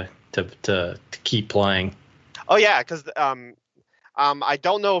you to keep playing. Oh yeah, because I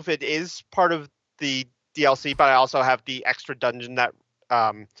don't know if it is part of the DLC, but I also have the extra dungeon that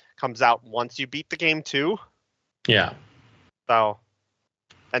comes out once you beat the game too. Yeah. So,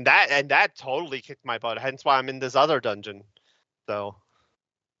 and that totally kicked my butt. Hence why I'm in this other dungeon. So,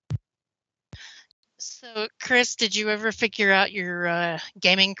 Chris, did you ever figure out your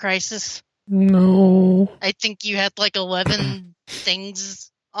gaming crisis? No. I think you had like 11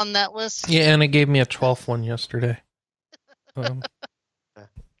 things on that list. Yeah, and it gave me a 12th one yesterday.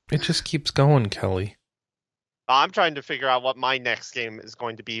 It just keeps going, Kelly. I'm trying to figure out what my next game is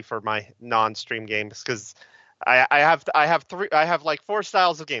going to be for my non-stream games, because I have like 4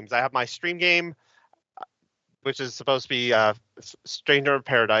 styles of games. I have my stream game, which is supposed to be Stranger of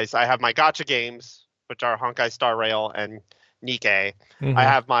Paradise. I have my gacha games, which are Honkai Star Rail and Nikkei. Mm-hmm. I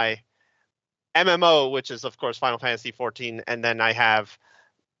have my MMO, which is of course Final Fantasy 14, and then I have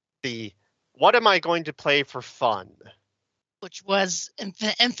the what am I going to play for fun, which was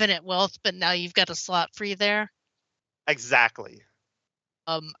Infinite Wealth, but now you've got a slot free there. Exactly.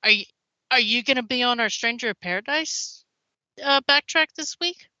 Are you going to be on our Stranger of Paradise backtrack this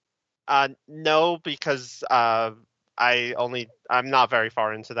week? No, because I I'm not very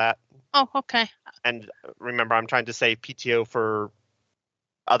far into that. Oh, okay. And remember, I'm trying to save PTO for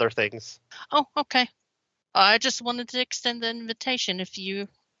other things. Oh, okay. I just wanted to extend the invitation if you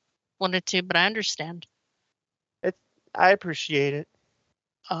wanted to, but I understand. I appreciate it.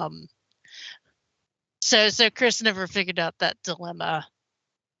 So Chris never figured out that dilemma.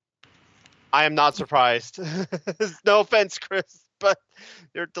 I am not surprised. No offense, Chris, but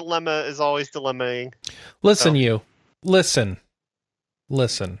your dilemma is always dilemmaing. Listen, you. Listen.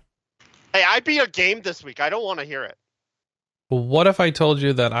 Hey, I beat a game this week. I don't want to hear it. Well, what if I told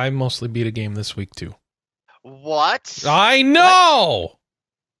you that I mostly beat a game this week, too? What? I know!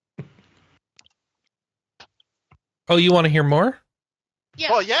 What? Oh, you want to hear more?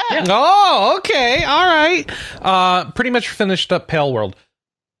 Yeah. Well, yeah. Oh, okay. All right. Pretty much finished up Pale World.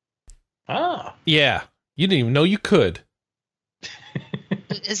 Ah. Yeah. You didn't even know you could.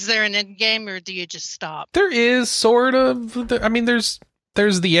 Is there an end game, or do you just stop? There is sort of. I mean, there's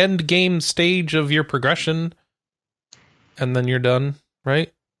the end game stage of your progression, and then you're done,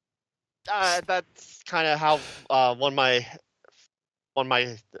 right? That's kind of how one of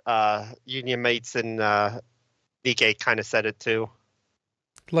my union mates in Nikkei kind of said it too.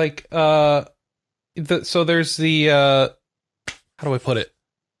 Like, so there's the how do I put it?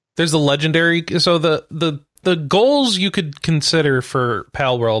 There's the legendary. So the goals you could consider for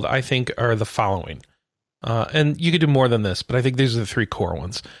Pal World, I think, are the following. And you could do more than this, but I think these are the three core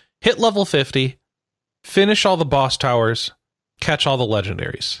ones. Hit level 50, finish all the boss towers, catch all the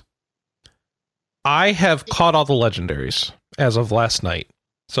legendaries. I have caught all the legendaries as of last night.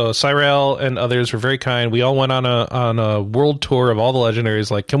 So Cyrell and others were very kind. We all went on a world tour of all the legendaries.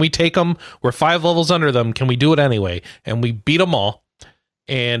 Like, can we take them? We're 5 levels under them. Can we do it anyway? And we beat them all.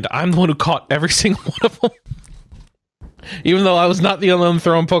 And I'm the one who caught every single one of them. Even though I was not the only one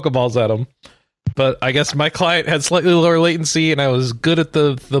throwing Pokeballs at them. But I guess my client had slightly lower latency, and I was good at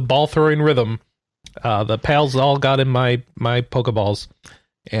the ball throwing rhythm. The pals all got in my Pokeballs,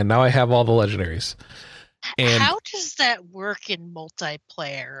 and now I have all the legendaries. And how does that work in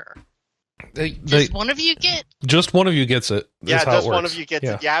multiplayer? Just one of you get? Just one of you gets it. Yeah, just one of you gets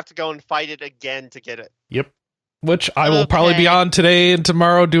it. You have to go and fight it again to get it. Yep. Which I will probably be on today and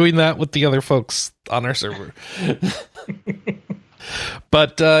tomorrow doing that with the other folks on our server.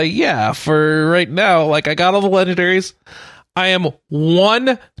 But yeah, for right now, like, I got all the legendaries. I am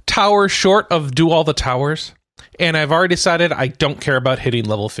 1 tower short of do all the towers, and I've already decided I don't care about hitting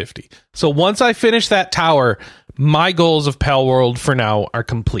level 50. So once I finish that tower, my goals of Pal World for now are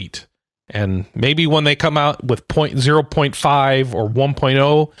complete. And maybe when they come out with 0.5 or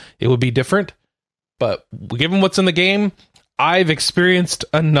 1.0, it would be different. But given what's in the game, I've experienced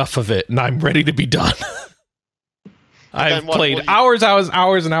enough of it, and I'm ready to be done. I've played hours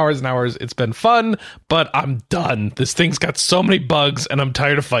and hours. It's been fun, but I'm done. This thing's got so many bugs, and I'm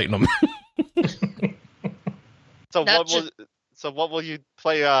tired of fighting them. So what will you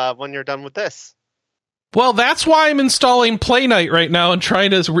play when you're done with this? Well, that's why I'm installing Play Night right now and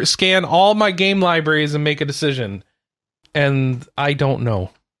trying to scan all my game libraries and make a decision. And I don't know.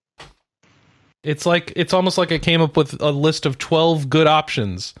 It's almost like I came up with a list of 12 good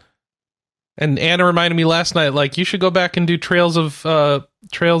options. And Anna reminded me last night, like, you should go back and do Trails in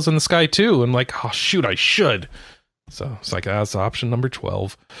the Sky too. And like, oh shoot, I should. So it's like, that's option number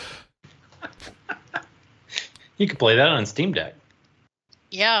 12. You could play that on Steam Deck.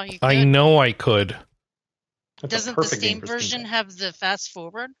 Yeah, you could. I know I could. Doesn't the Steam version have the fast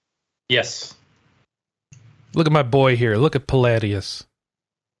forward? Yes. Look at my boy here. Look at Palladius.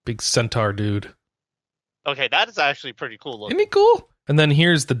 Big centaur dude. Okay, that is actually pretty cool looking. Isn't he cool? And then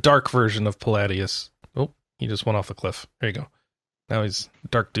here's the dark version of Palladius. Oh, he just went off the cliff. There you go. Now he's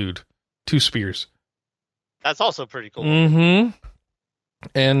dark dude. 2 spears. That's also pretty cool. Mm-hmm.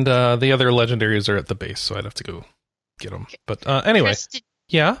 And the other legendaries are at the base, so I'd have to go get them. But anyway,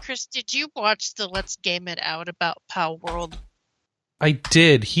 Chris, did you watch the Let's Game It Out about Pal World? I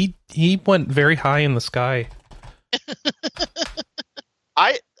did. He went very high in the sky.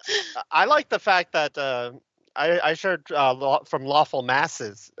 I like the fact that I shared from Lawful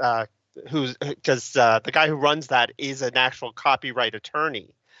Masses, because the guy who runs that is an actual copyright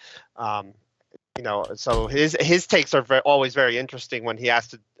attorney. So his takes are always very interesting when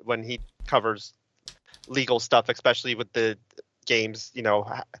he covers legal stuff, especially with the games,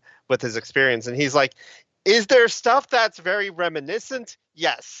 with his experience. And he's like, is there stuff that's very reminiscent?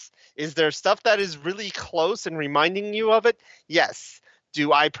 Yes. Is there stuff that is really close and reminding you of it? Yes.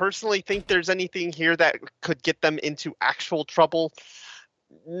 Do I personally think there's anything here that could get them into actual trouble?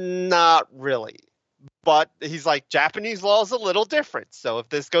 Not really. But he's like, Japanese law is a little different. So if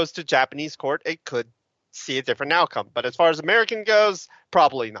this goes to Japanese court, it could see a different outcome. But as far as American goes,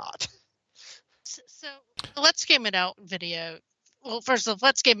 probably not. So Let's Game It Out video. Well, first of all,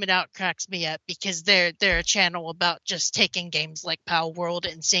 Let's Game It Out cracks me up because they're a channel about just taking games like Pal World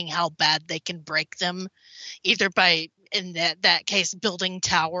and seeing how bad they can break them, either by, in that case, building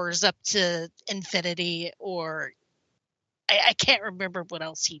towers up to infinity, or I can't remember what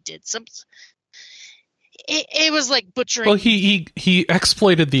else he did. It was like butchering. Well, he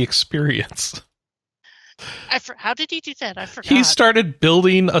exploited the experience. How did he do that? I forgot. He started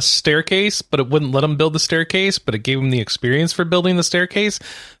building a staircase, but it wouldn't let him build the staircase, but it gave him the experience for building the staircase.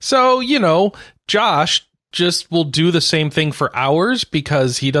 So, Josh just will do the same thing for hours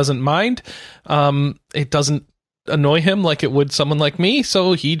because he doesn't mind. It doesn't annoy him like it would someone like me,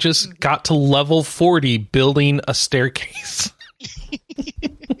 so he just got to level 40 building a staircase.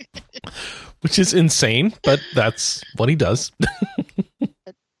 Which is insane, but that's what he does.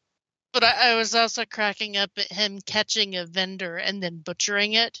 But I was also cracking up at him catching a vendor and then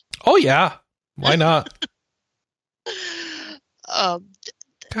butchering it. Oh, yeah. Why not?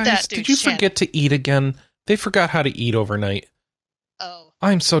 Guys, did you forget to eat again? They forgot how to eat overnight. Oh.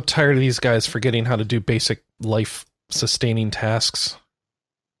 I'm so tired of these guys forgetting how to do basic life-sustaining tasks.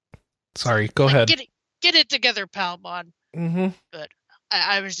 Sorry, go ahead. Get it together, Palmon. Mm-hmm. But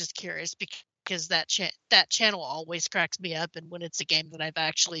I was just curious because that channel always cracks me up, and when it's a game that I've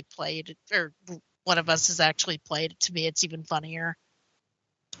actually played, or one of us has actually played, to me it's even funnier.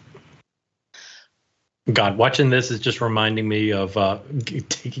 God, watching this is just reminding me of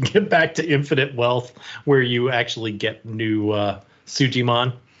taking it back to Infinite Wealth, where you actually get new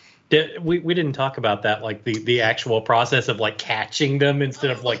Sujimon. We didn't talk about that, like the actual process of like catching them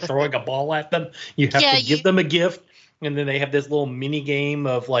instead of like throwing a ball at them. You have to give them a gift, and then they have this little mini game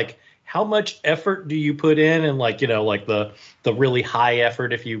of like, how much effort do you put in? And like, like the really high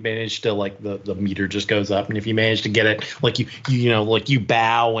effort, if you manage to, like, the meter just goes up. And if you manage to get it, like you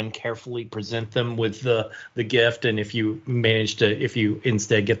bow and carefully present them with the gift. And if you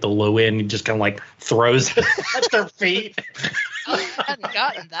instead get the low end, it just kind of like throws it at their feet. I hadn't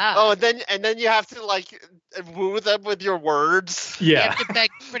gotten that. Oh, and then you have to like woo them with your words. Yeah. You have to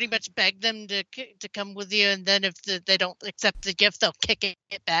pretty much beg them to come with you, and then if they don't accept the gift, they'll kick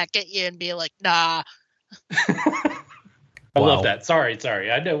it back at you and be like, "Nah." I love that. Sorry.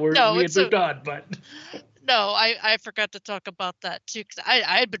 I know we had moved on, but no, I forgot to talk about that too, because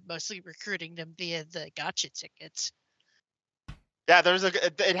I had been mostly recruiting them via the gotcha tickets. Yeah,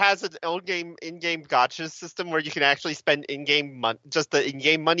 it has an in-game gotcha system where you can actually spend just the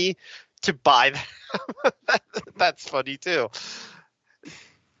in-game money to buy them. That's funny too.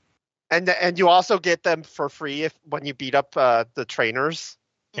 And you also get them for free when you beat up the trainers.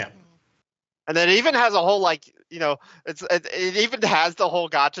 Yeah. And then it even has a whole it even has the whole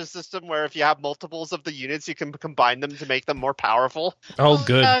gotcha system where if you have multiples of the units, you can combine them to make them more powerful. Oh,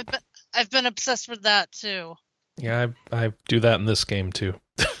 good. I've been obsessed with that too. Yeah, I do that in this game too.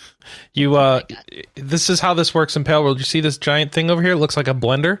 This is how this works in Pale World. You see this giant thing over here? It looks like a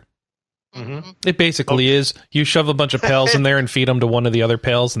blender. Mm-hmm. It basically is. You shove a bunch of pails in there and feed them to one of the other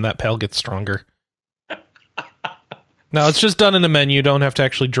pails, and that pail gets stronger. Now, it's just done in the menu. You don't have to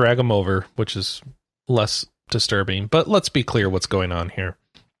actually drag them over, which is less disturbing. But let's be clear what's going on here.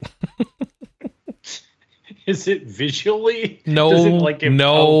 Is it visually? No,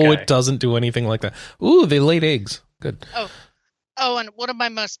 it doesn't do anything like that. Ooh, they laid eggs. Good. Oh, and one of my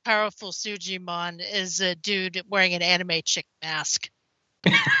most powerful Sujimon is a dude wearing an anime chick mask.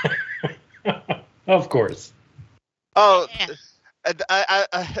 Of course. Oh, yeah.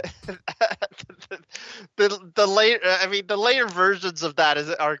 the later versions of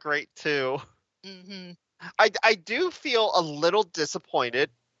that are great too. Mm-hmm. I do feel a little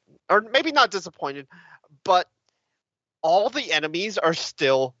disappointed, or maybe not disappointed, but all the enemies are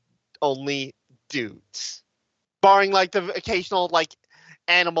still only dudes, barring like the occasional like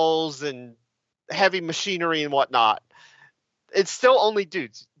animals and heavy machinery and whatnot. It's still only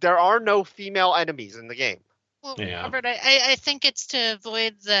dudes. There are no female enemies in the game. Well, yeah. Robert, I think it's to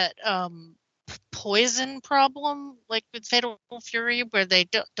avoid that poison problem, like with Fatal Fury, where they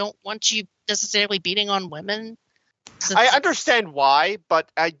don't want you necessarily beating on women. I understand why,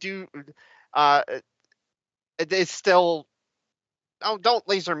 but I do. It's still. Oh, don't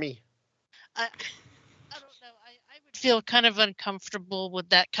laser me. I don't know. I would feel kind of uncomfortable with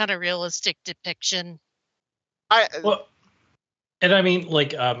that kind of realistic depiction. And I mean,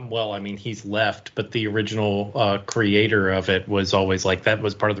 like, he's left, but the original creator of it was always like, that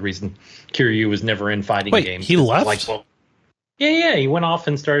was part of the reason Kiryu was never in fighting games. He left? Like, well, yeah, he went off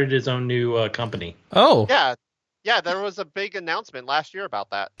and started his own new company. Oh. Yeah. Yeah, there was a big announcement last year about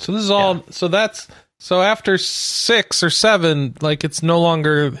that. So this is all. So after 6 or 7, like it's no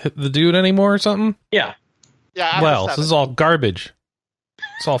longer the dude anymore or something. Yeah. Yeah. Well, 7. this is all garbage.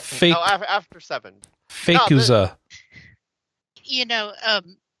 It's all fake. No, after 7. Fake-uza.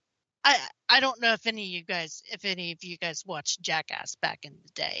 I don't know if any of you guys watched Jackass back in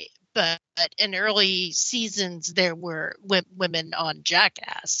the day, but in early seasons there were women on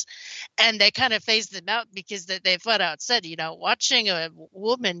Jackass, and they kind of phased them out because they flat out said, watching a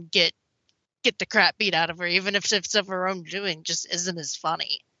woman get the crap beat out of her, even if it's of her own doing, just isn't as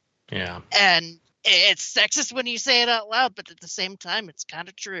funny. Yeah. And it's sexist when you say it out loud, but at the same time, it's kind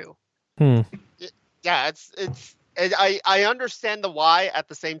of true. Yeah, I understand the why. At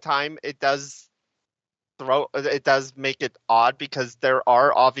the same time, it does make it odd because there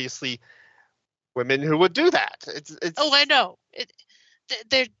are obviously women who would do that. It's Oh, I know.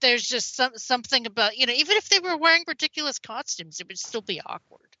 There's just something about, even if they were wearing ridiculous costumes, it would still be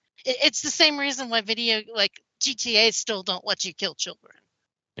awkward. It's the same reason why like GTA still don't let you kill children.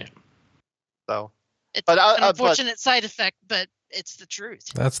 Yeah. So it's an unfortunate side effect, but it's the truth.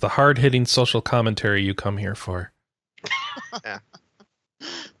 That's the hard-hitting social commentary you come here for. Yeah.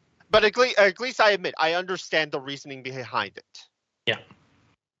 But at least I admit I understand the reasoning behind it. Yeah.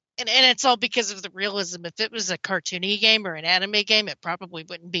 And it's all because of the realism. If it was a cartoony game or an anime game, it probably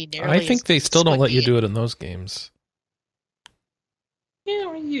wouldn't be nearly. I think they still don't let you do it in those games.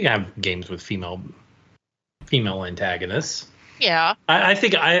 Yeah, you have games with female antagonists. Yeah. I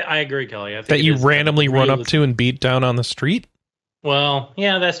think I agree, Kelly. I think that you randomly run up to and beat down on the street? Well,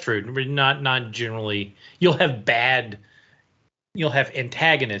 yeah, that's true. Not generally. You'll have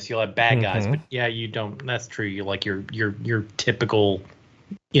antagonists, you'll have bad guys, but yeah, you don't. That's true. You like your typical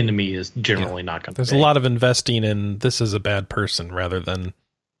enemy is generally not going to. There's a lot of investing in this is a bad person rather than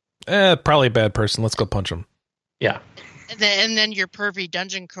probably a bad person. Let's go punch him. Yeah. And then your pervy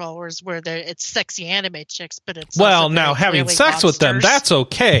dungeon crawlers where it's sexy anime chicks, but it's well now having sex with them, that's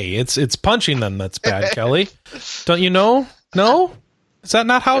okay. It's punching them that's bad, Kelly. Don't you know? No, is that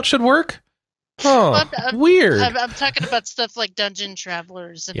not how it should work? Oh, weird. I'm talking about stuff like dungeon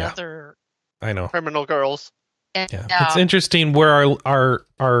travelers and other. I know criminal girls. Yeah, it's interesting where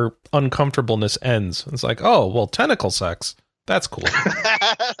our uncomfortableness ends. It's like, oh well, tentacle sex. That's cool.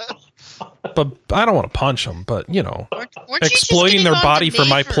 But I don't want to punch them. But weren't exploiting their body for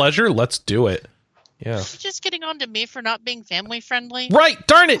my pleasure. Let's do it. Yeah. You're just getting on to me for not being family friendly. Right?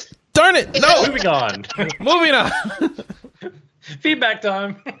 Darn it! No. Moving on. Moving on. Feedback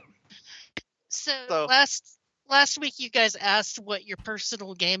time. So last week you guys asked what your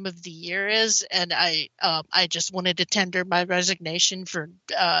personal game of the year is, and I just wanted to tender my resignation for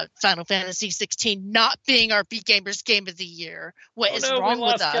Final Fantasy 16 not being RP Gamer's game of the year. What is wrong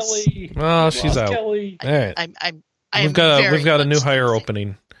with us? Kelly. Oh, she's out. Kelly. All right. We've got a new hire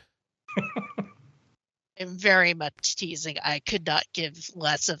opening. I'm very much teasing. I could not give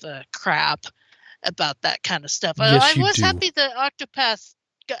less of a crap about that kind of stuff. Yes, I was happy that Octopath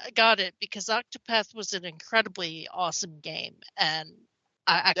got it because Octopath was an incredibly awesome game, and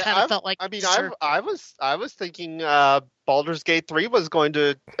I kind of felt like. I mean, I was thinking Baldur's Gate 3 was going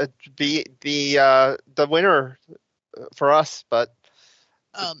to be the winner for us, but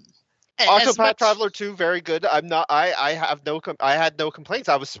Octopath Traveler 2 very good. I had no complaints.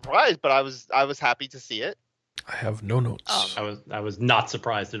 I was surprised, but I was happy to see it. I have no notes. I was not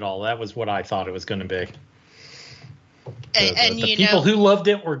surprised at all. That was what I thought it was going to be. The people who loved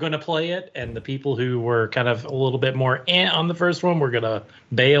it were going to play it, and the people who were kind of a little bit more on the first one were going to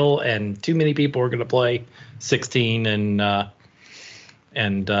bail, and too many people were going to play 16 and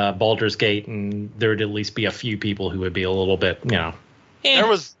Baldur's Gate, and there would at least be a few people who would be a little bit, There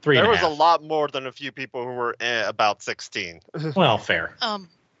was a lot more than a few people who were about 16. Well, fair.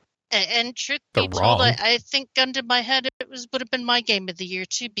 And truth be told, I think gun to my head would have been my game of the year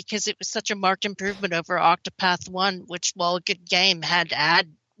too, because it was such a marked improvement over Octopath 1, which, while a good game, had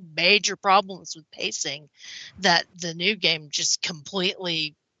major problems with pacing that the new game just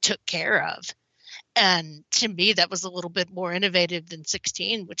completely took care of. And to me, that was a little bit more innovative than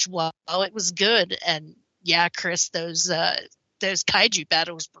 16, which, while it was good, and yeah, Chris, those kaiju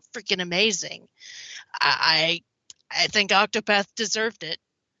battles were freaking amazing. I think Octopath deserved it.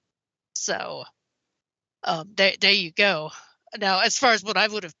 So, there you go. Now, as far as what I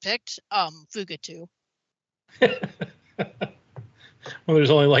would have picked, Fuga 2. Well,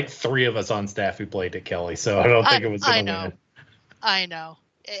 there's only like 3 of us on staff who played it, Kelly, so I don't think it was going to win. I know.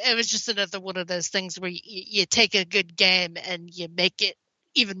 It was just another one of those things where you take a good game and you make it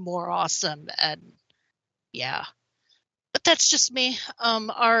even more awesome, and yeah. But That's just me.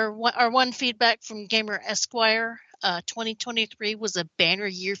 Our one feedback from Gamer Esquire. 2023 was a banner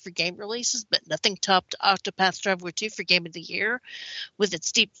year for game releases, but nothing topped Octopath Traveler 2 for Game of the Year. With its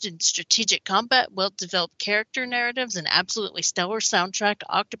steeped in strategic combat, well-developed character narratives, and absolutely stellar soundtrack,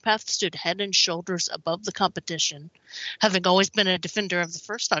 Octopath stood head and shoulders above the competition. Having always been a defender of the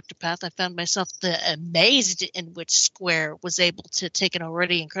first Octopath, I found myself amazed in which Square was able to take an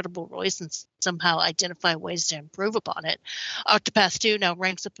already incredible release and somehow identify ways to improve upon it. Octopath 2 now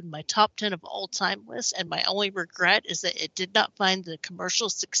ranks up in my top 10 of all-time list, and my only regret is that it did not find the commercial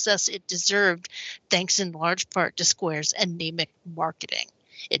success it deserved, thanks in large part to Square's anemic marketing.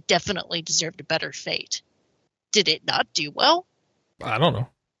 It definitely deserved a better fate. Did it not do well? I don't know.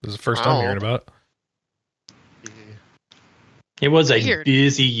 This is the first time hearing about it. It was a Weird.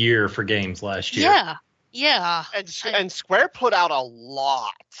 busy year for games last year. Yeah. And Square put out a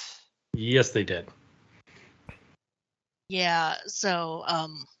lot. Yes, they did. Yeah, so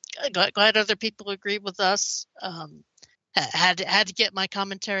glad other people agree with us. Had to get my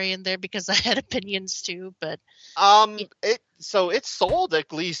commentary in there because I had opinions too. But it sold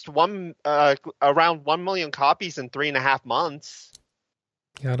at least around 1 million copies in 3.5 months.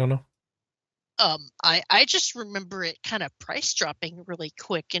 Yeah, I don't know. I just remember it kind of price dropping really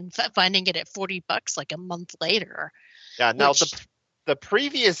quick and finding it at $40 like a month later. Yeah, now the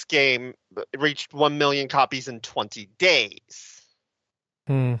previous game reached 1 million copies in 20 days.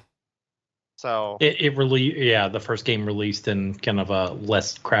 So the first game released in kind of a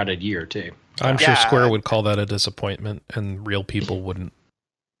less crowded year too. I'm sure Square would call that a disappointment, and real people wouldn't.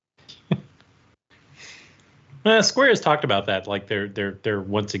 Square has talked about that. Like they're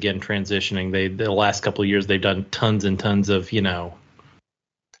once again transitioning. The last couple of years they've done tons and tons of,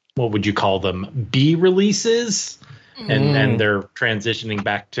 what would you call them? B releases. And they're transitioning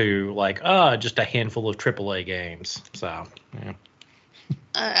back to just a handful of AAA games. So, yeah.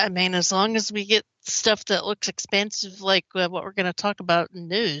 I mean, as long as we get stuff that looks expansive, like what we're going to talk about in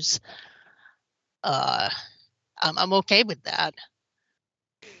news, I'm okay with that.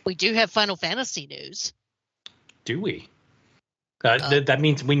 We do have Final Fantasy news. Do we? That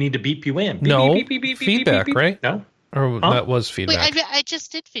means we need to beep you in. Beep, feedback, right? No? Or that was feedback. Wait, I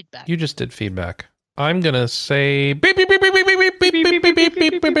just did feedback. You just did feedback. I'm gonna say beep beep beep beep beep beep beep beep beep beep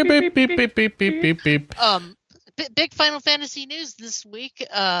beep beep beep beep beep beep beep beep. Big Final Fantasy news this week.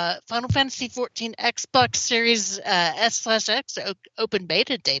 Final Fantasy 14 Xbox Series S/X open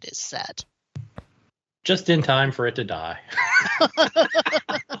beta date is set. Just in time for it to die.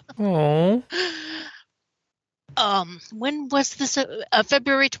 Oh. When was this?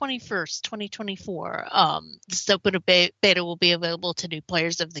 February 21st, 2024. This open beta will be available to new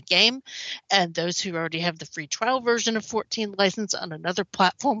players of the game, and those who already have the free trial version of 14 license on another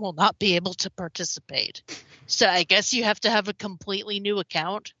platform will not be able to participate. So I guess you have to have a completely new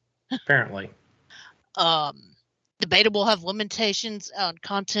account. Apparently. The beta will have limitations on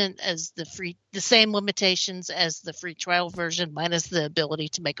content as the same limitations as the free trial version, minus the ability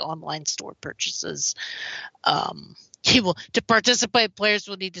to make online store purchases. To participate, players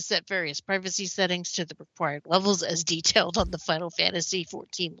will need to set various privacy settings to the required levels as detailed on the Final Fantasy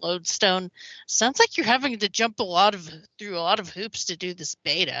 14 Lodestone. Sounds like you're having to jump through a lot of hoops to do this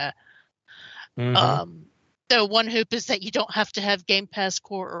beta. Mm-hmm. So one hoop is that you don't have to have Game Pass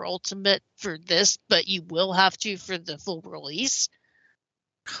Core or Ultimate for this, but you will have to for the full release.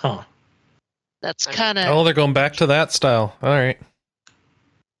 Huh. That's kind of... Oh, they're going back to that style. All right.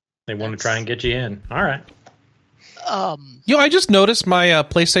 They want to try and get you in. All right. I just noticed my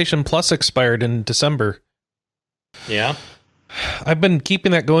PlayStation Plus expired in December. Yeah. I've been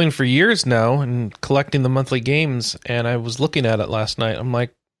keeping that going for years now and collecting the monthly games, and I was looking at it last night. I'm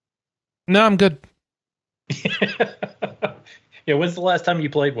like, no, I'm good. Yeah, when's the last time you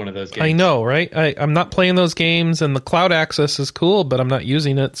played one of those games? I know, right? I'm not playing those games, and the cloud access is cool, but I'm not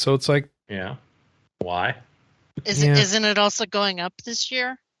using it, so it's like... Yeah. Why? Isn't it also going up this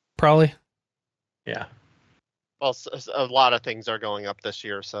year? Probably. Yeah. Well, a lot of things are going up this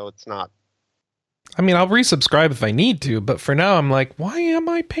year, so it's not... I mean, I'll resubscribe if I need to, but for now, I'm like, why am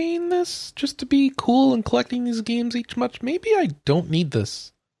I paying this? Just to be cool and collecting these games each month? Maybe I don't need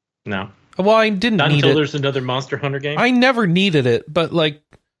this. No. Well, I didn't Not need until it. There's another Monster Hunter game? I never needed it, but,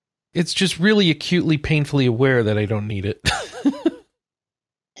 it's just really acutely, painfully aware that I don't need it.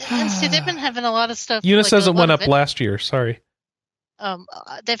 And see, they've been having a lot of stuff... Unisys went up last year, sorry.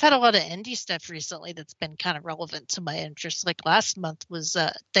 They've had a lot of indie stuff recently that's been kind of relevant to my interest. Like last month was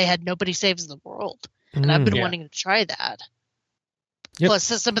they had Nobody Saves the World, and I've been wanting to try that. Yep. Plus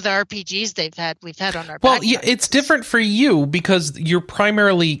some of the RPGs we've had on our. Well, yeah, it's different for you because your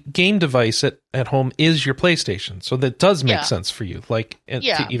primarily game device at home is your PlayStation, so that does make sense for you. Like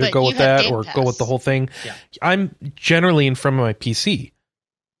to either go with that or go with the whole thing. Yeah. I'm generally in front of my PC,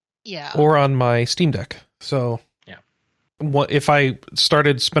 or on my Steam Deck. So, what if I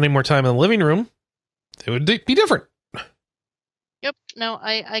started spending more time in the living room? It would be different. Yep. No,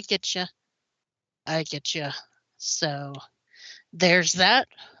 I get you. I get you. So. There's that.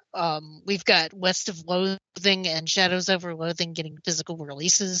 We've got West of Loathing and Shadows Over Loathing getting physical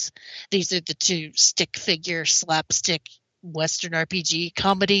releases. These are the two stick figure slapstick Western RPG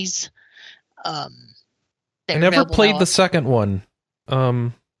comedies. I never played the second one.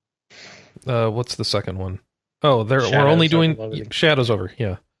 What's the second one? Oh, we're only doing Shadows Over.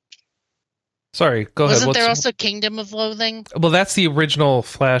 Yeah. Sorry, go ahead. Wasn't there also Kingdom of Loathing? Well, that's the original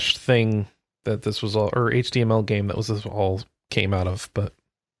Flash thing that this was all, or HTML game that was this all came out of, but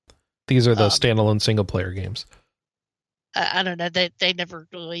these are the standalone single player games. I don't know. They never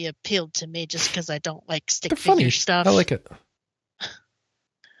really appealed to me just because I don't like stick figure funny stuff. I like it.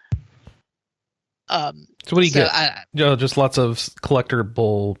 So what do you get? Just lots of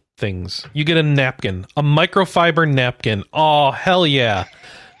collectible things. You get a napkin, a microfiber napkin. Oh, hell yeah.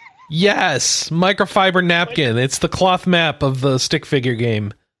 Yes, microfiber napkin. It's the cloth map of the stick figure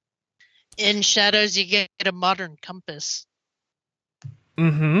game. In Shadows, you get a modern compass.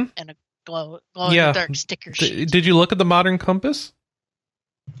 Mm-hmm. And a glow in the dark sticker sheet. Did you look at the modern compass?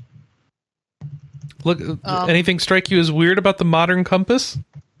 Look, anything strike you as weird about the modern compass?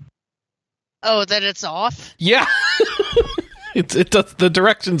 Oh, that it's off? Yeah. It does. The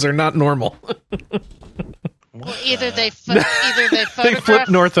directions are not normal. Well, either they photograph. They flip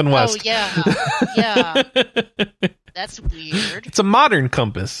north and west. Oh yeah. That's weird. It's a modern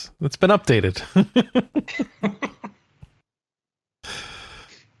compass. It's been updated.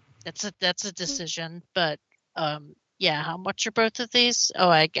 That's a decision, but how much are both of these? Oh,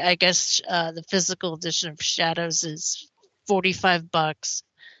 I guess the physical edition of Shadows is $45,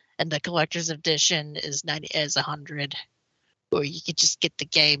 and the collector's edition is $100. Or you could just get the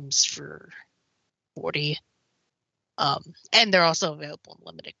games for $40. And they're also available in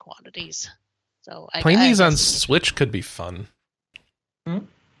limited quantities. So playing these on Switch could be fun.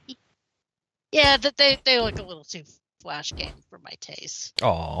 Yeah, they look a little too Flash game for my taste.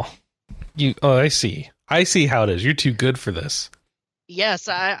 Oh, I see. I see how it is. You're too good for this. Yes,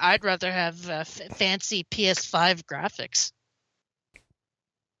 I'd rather have fancy PS5 graphics.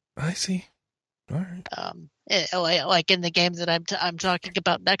 I see. All right. Like in the game that I'm talking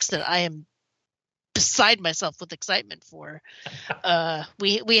about next, that I am beside myself with excitement for.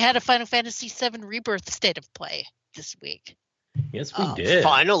 We had a Final Fantasy VII Rebirth state of play this week. Yes, we did.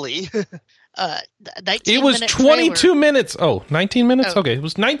 Finally. It was 22 trailer. minutes. Oh, 19 minutes? Oh. Okay, it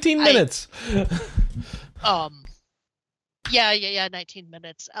was 19 minutes. 19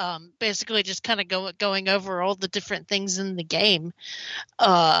 minutes. Basically just kind of going over all the different things in the game.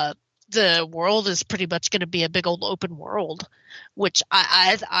 The world is pretty much going to be a big old open world, which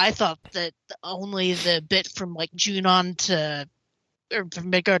I thought that only the bit from like Junon from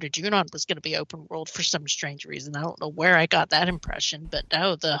Midgard to Junon was going to be open world for some strange reason. I don't know where I got that impression, but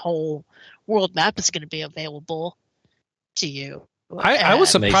no, the whole world map is going to be available to you. I was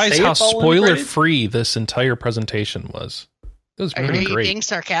surprised how spoiler free this entire presentation was. It was pretty great. Are you being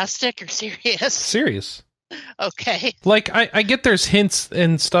sarcastic or serious? Serious. Okay. Like I get there's hints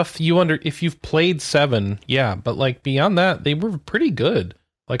and stuff if you've played 7, yeah, but like beyond that, they were pretty good.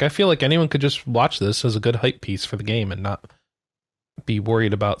 Like I feel like anyone could just watch this as a good hype piece for the game and not be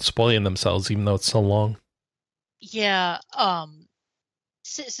worried about spoiling themselves, even though it's so long. Yeah.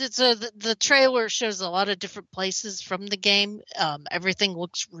 So the trailer shows a lot of different places from the game. Everything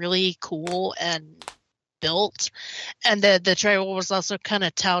looks really cool and built, and the trailer was also kind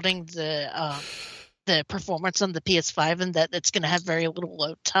of touting the performance on the PS5 and that it's going to have very little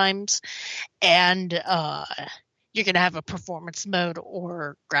load times, and you're going to have a performance mode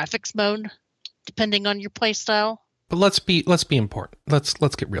or graphics mode depending on your play style. But let's be important.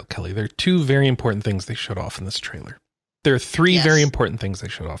 Let's get real, Kelly. There are 2 very important things they showed off in this trailer. There are 3 very important things they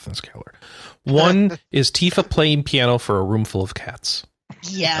showed off in this trailer. One is Tifa playing piano for a room full of cats.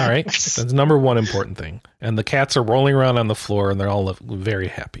 Yeah. All right? That's number 1 important thing. And the cats are rolling around on the floor and they're all very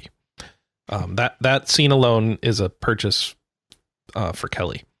happy. That scene alone is a purchase for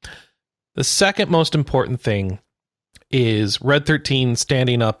Kelly. The second most important thing is Red 13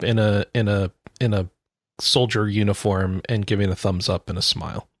 standing up in a soldier uniform and giving a thumbs up and a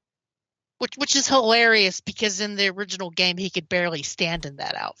smile. Which is hilarious because in the original game he could barely stand in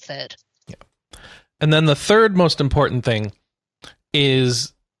that outfit. Yeah. And then the third most important thing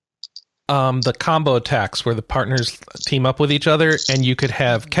is the combo attacks where the partners team up with each other, and you could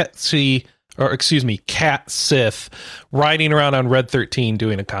have Cat Sith riding around on Red 13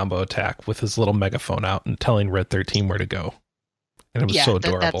 doing a combo attack with his little megaphone out and telling Red 13 where to go. And it was so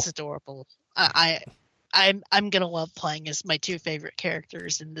adorable. That's adorable. I'm gonna love playing as my two favorite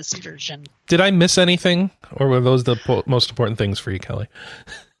characters in this version. Did I miss anything, or were those the most important things for you, Kelly?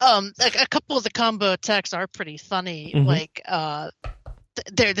 Like a couple of the combo attacks are pretty funny. Mm-hmm. Like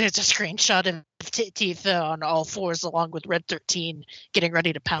there's a screenshot of Tifa on all fours along with Red 13 getting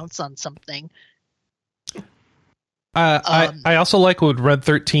ready to pounce on something. I also like when Red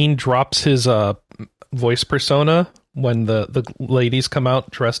 13 drops his voice persona when the ladies come out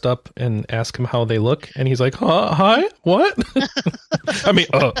dressed up and ask him how they look, and he's like, hi, what? I mean,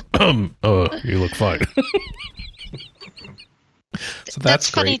 you look fine. So that's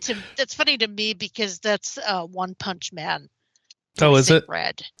funny great. That's funny to me because that's One Punch Man. Oh, is it?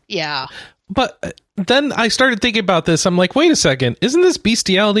 Red. Yeah. But then I started thinking about this. I'm like, wait a second. Isn't this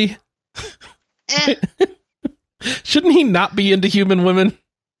bestiality? Shouldn't he not be into human women?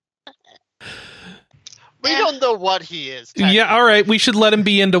 We don't know what he is. Yeah, all right. We should let him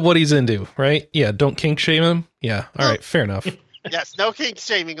be into what he's into, right? Yeah, don't kink shame him. Yeah, all right. Fair enough. Yes, no kink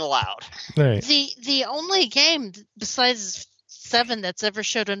shaming allowed. All right. The only game besides 7 that's ever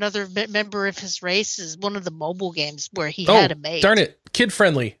showed another member of his race is one of the mobile games where he had a mate. Darn it. Kid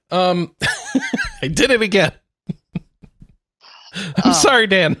friendly. I did it again. I'm sorry,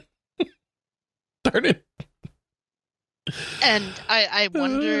 Dan. Darn it. And I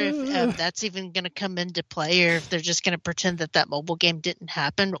wonder if that's even going to come into play, or if they're just going to pretend that mobile game didn't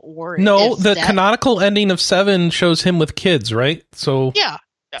happen, or no. The canonical ending of 7 shows him with kids, right? So yeah.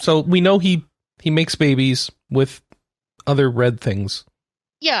 So we know he makes babies with other red things.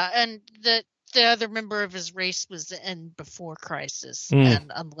 Yeah, and the other member of his race was in Before Crisis,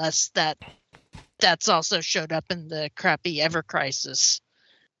 and unless that's also showed up in the crappy Ever Crisis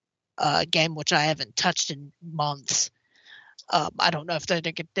game, which I haven't touched in months. I don't know if they're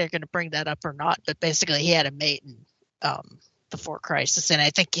going to bring that up or not, but basically he had a mate in Before Crisis, and I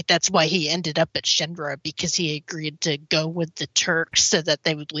think that's why he ended up at Shinra, because he agreed to go with the Turks so that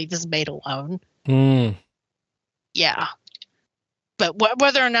they would leave his mate alone. Yeah. But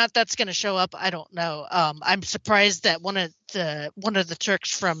whether or not that's going to show up, I don't know. I'm surprised that one of the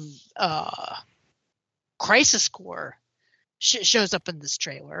Turks from Crisis Core shows up in this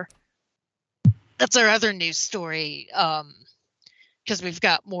trailer. That's our other news story. Because we've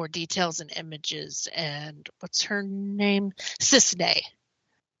got more details and images, and what's her name? Cisne.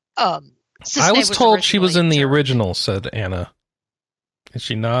 Cisne I was told she was in the turned. original, said Anna. Is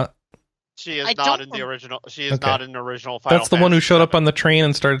she not? She is not in the original. She is not in the original Final That's the Fantasy one who showed VII. up on the train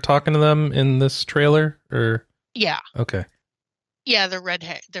and started talking to them in this trailer? Or Yeah. Okay. Yeah, the red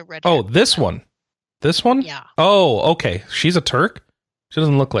hair. Oh, this one? This one? Yeah. Oh, okay. She's a Turk? She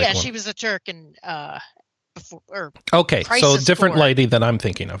doesn't look like one. Yeah, she was a Turk in before. Or okay, Crisis so different Core. lady than I'm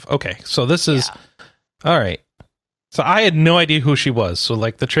thinking of. Okay, so this is... All right. So I had no idea who she was. So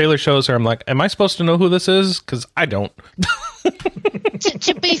like the trailer shows her, I'm like, am I supposed to know who this is? Because I don't.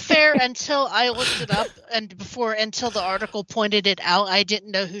 To be fair, until I looked it up and until the article pointed it out, I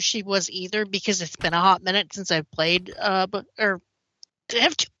didn't know who she was either, because it's been a hot minute since I've played. I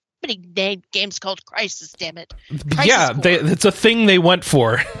have too many games called Crisis. Damn it! Crisis Core. It's a thing they went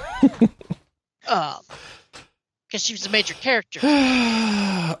for. Because she was a major character.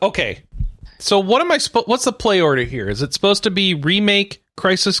 Okay. So what am I what's the play order here? Is it supposed to be remake,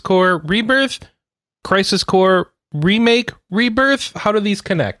 Crisis Core, Rebirth, Crisis Core, remake, Rebirth? How do these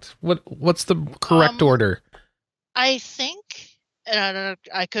connect? What's the correct order? I think, and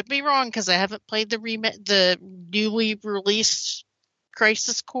I could be wrong because I haven't played the newly released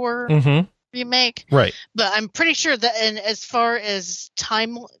Crisis Core remake. Right. But I'm pretty sure that, and as far as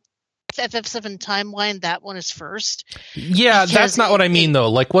FF7 timeline, that one is first. Yeah, that's not what I mean, though.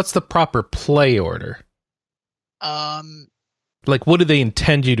 Like, what's the proper play order? Like, what do they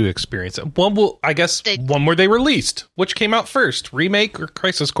intend you to experience? One where they released. Which came out first, remake or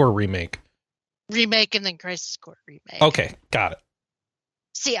Crisis Core remake? Remake and then Crisis Core remake. Okay, got it.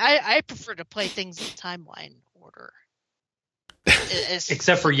 See, I prefer to play things in timeline order.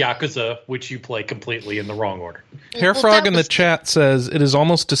 Except for Yakuza, which you play completely in the wrong order. Hairfrog in the chat says, it is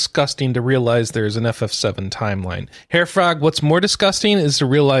almost disgusting to realize there's an FF7 timeline. Hairfrog, what's more disgusting is to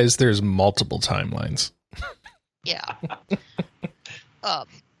realize there's multiple timelines. Yeah.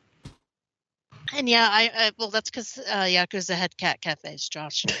 And yeah, well, that's because Yakuza had cat cafes,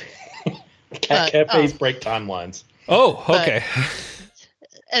 Josh. Cat cafes break timelines. Oh, okay.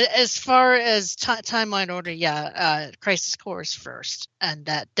 as far as timeline order, Crisis Core is first, and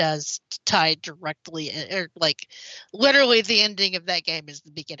that does tie directly, or like literally the ending of that game is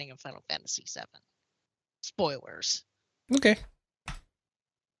the beginning of Final Fantasy VII. Spoilers. Okay.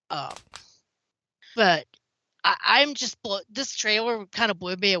 But I'm just this trailer kind of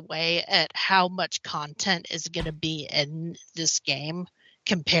blew me away at how much content is going to be in this game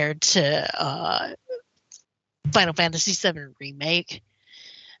compared to Final Fantasy VII Remake.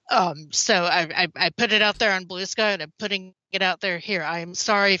 So I put it out there on Blue Sky, and I'm putting it out there here. I'm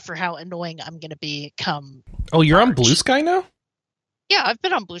sorry for how annoying I'm going to become. Oh, you're on Blue Sky now? Yeah, I've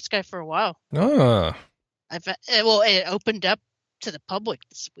been on Blue Sky for a while. Ah. It opened up to the public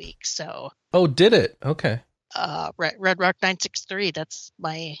this week, so. Oh, did it? Okay. Red Rock 963. That's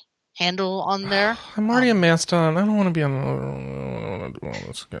my handle on there. I'm already a Mastodon. I don't want to be on. I don't want to do all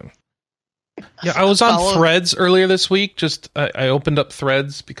this again. Yeah, I was on Threads earlier this week. Just I opened up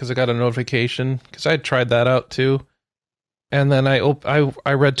Threads because I got a notification because I had tried that out too, and then I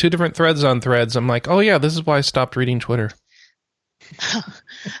read 2 different threads on Threads. I'm like, oh yeah, this is why I stopped reading Twitter.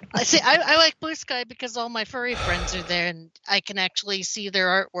 I see. I like Blue Sky because all my furry friends are there, and I can actually see their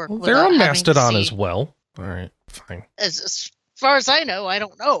artwork. Well, they're on Mastodon as well. All right, fine. As far as I know, I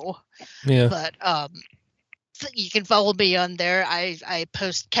don't know. Yeah, but you can follow me on there. I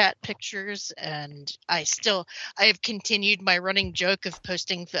post cat pictures, and I have continued my running joke of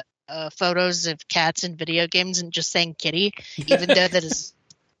posting photos of cats in video games and just saying kitty, even though that is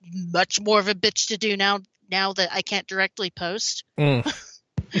much more of a bitch to do now that I can't directly post. For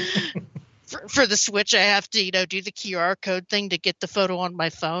the Switch, I have to do the QR code thing to get the photo on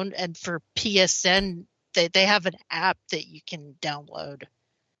my phone, and for PSN, they have an app that you can download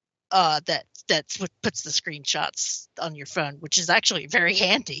that's what puts the screenshots on your phone, which is actually very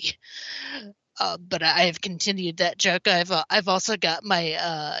handy. But I have continued that joke. I've also got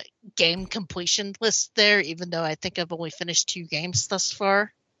my game completion list there, even though I think I've only finished 2 games thus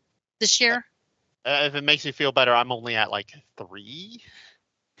far this year. If it makes you feel better, I'm only at like 3.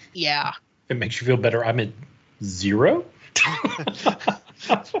 Yeah. If it makes you feel better, I'm at 0.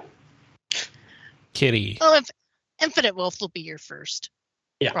 kitty. Well, Infinite Wealth will be your first.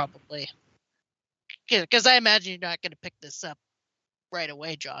 Yeah. Probably. Because I imagine you're not going to pick this up right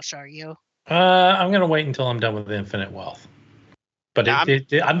away, Josh, are you? I'm going to wait until I'm done with Infinite Wealth. But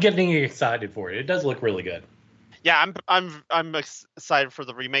I'm getting excited for it. It does look really good. Yeah, I'm excited for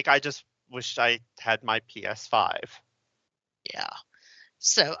the remake. I just wish I had my PS5. Yeah.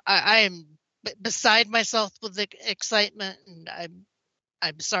 So I am beside myself with excitement, and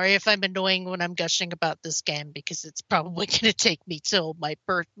I'm sorry if I'm annoying when I'm gushing about this game, because it's probably going to take me till my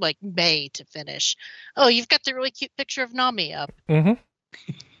May to finish. Oh, you've got the really cute picture of Nami up. Mm-hmm.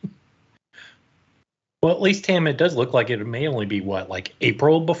 Well, at least, Tam, it does look like it may only be,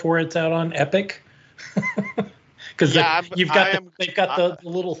 April before it's out on Epic? Because they've got the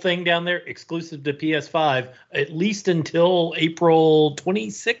little thing down there, exclusive to PS5, at least until April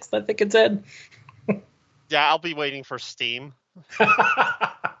 26th, I think it said. Yeah, I'll be waiting for Steam. Okay.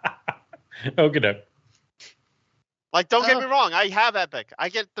 Don't get me wrong, I have Epic. I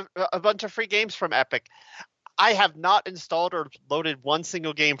get a bunch of free games from Epic. I have not installed or loaded one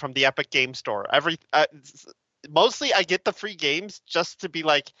single game from the Epic Game Store. Mostly I get the free games just to be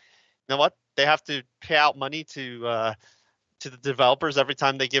like, you know what? They have to pay out money to the developers every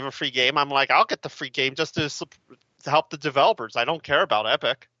time they give a free game. I'm like, I'll get the free game just to help the developers. I don't care about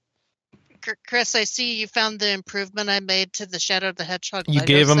Epic. Chris, I see you found the improvement I made to the Shadow the Hedgehog. You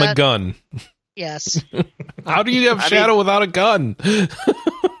gave him a gun. Yes. How do you have Shadow without a gun?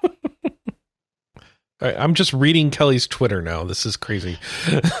 I'm just reading Kelly's Twitter now. This is crazy.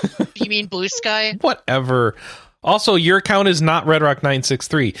 You mean Blue Sky? Whatever. Also, your account is not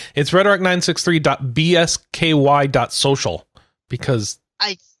redrock963. It's redrock963.bsky.social, because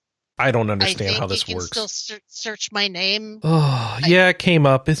I don't understand how this works. You can still search my name. Oh, yeah, it came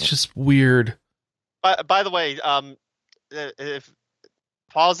up. It's just weird. By the way, if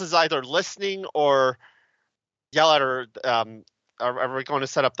Paul's is either listening or yell at her, are we going to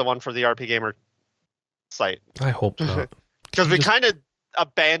set up the one for the RP Gamer site? I hope not. Because we kind of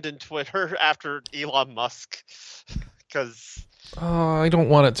abandoned Twitter after Elon Musk. Because I don't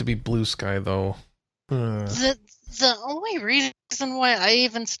want it to be Blue Sky, though. The only reason why I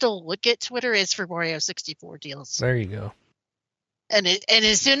even still look at Twitter is for Mario 64 deals. There you go. And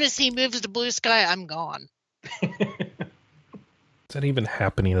as soon as he moves to Blue Sky, I'm gone. Is that even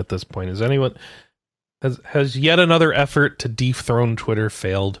happening at this point? Is anyone has yet another effort to dethrone Twitter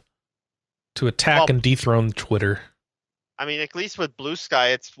failed? To attack and dethrone Twitter? I mean, at least with Blue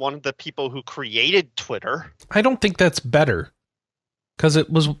Sky, it's one of the people who created Twitter. I don't think that's better. Because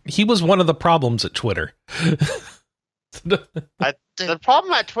he was one of the problems at Twitter. The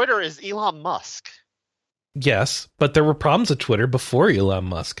problem at Twitter is Elon Musk. Yes, but there were problems at Twitter before Elon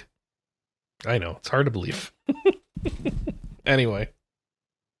Musk. I know, it's hard to believe. Anyway.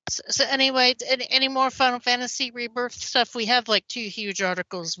 So anyway, any more Final Fantasy Rebirth stuff? We have like 2 huge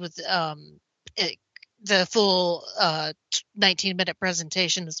articles with the full 19-minute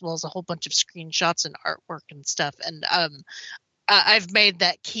presentation, as well as a whole bunch of screenshots and artwork and stuff. And I've made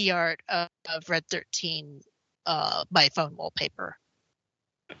that key art of Red 13 my phone wallpaper.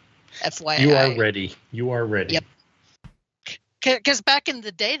 FYI. You are ready. Yep. Because back in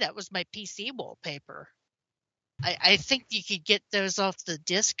the day, that was my PC wallpaper. I think you could get those off the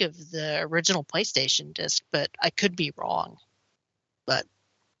disc of the original PlayStation disc, but I could be wrong. But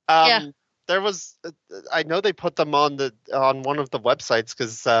yeah, there was. I know they put them on one of the websites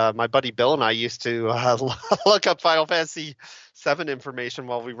because my buddy Bill and I used to look up Final Fantasy VII information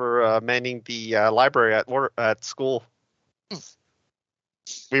while we were manning the library at school.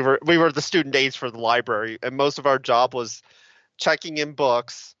 We were the student aides for the library, and most of our job was checking in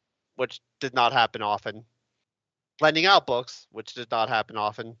books, which did not happen often. Lending out books, which did not happen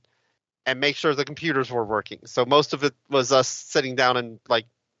often, and make sure the computers were working. So most of it was us sitting down and like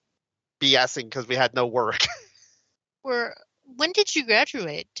BSing because we had no work. When did you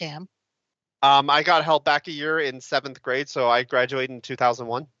graduate, Tam? I got held back a year in 7th grade, so I graduated in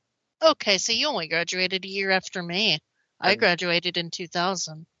 2001. Okay, so you only graduated a year after me. I graduated in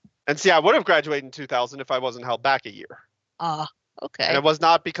 2000. And see, I would have graduated in 2000 if I wasn't held back a year. Okay. And it was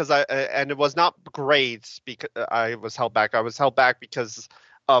not because it was not grades because I was held back. I was held back because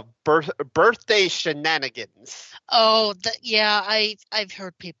of birthday shenanigans. Oh, yeah, I've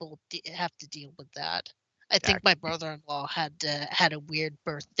heard people have to deal with that. I think my brother-in-law had a weird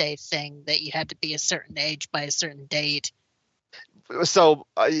birthday thing that you had to be a certain age by a certain date. So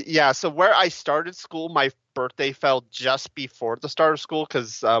so where I started school, my birthday fell just before the start of school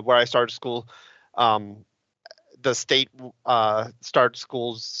because where I started school, the state started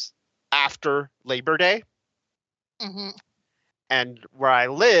schools after Labor Day. Mm-hmm. And where I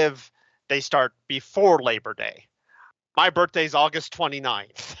live, they start before Labor Day. My birthday's August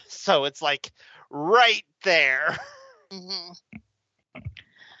 29th, so it's like right there. Mm-hmm.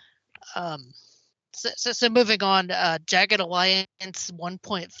 So moving on, Jagged Alliance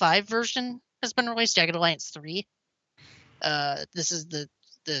 1.5 version has been released. Jagged Alliance 3. This is the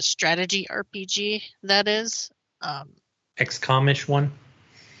strategy RPG that is. XCOM-ish one.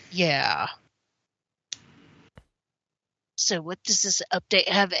 Yeah. So what does this update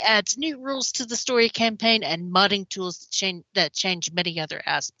have? It adds new rules to the story campaign and modding tools that change many other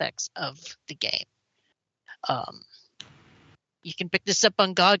aspects of the game. You can pick this up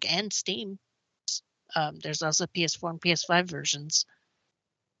on GOG and Steam. There's also PS4 and PS5 versions.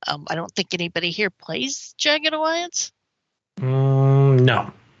 I don't think anybody here plays Jagged Alliance.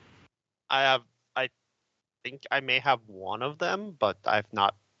 No. I think I may have one of them, but I've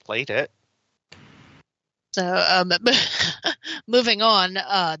not played it. So, moving on,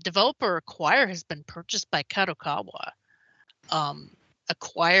 developer Acquire has been purchased by Kadokawa.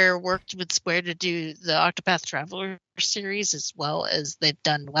 Acquire worked with Square to do the Octopath Traveler series, as well as they've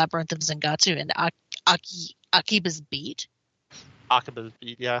done Labyrinth of Zangatsu and Akiba's Beat. Akiba's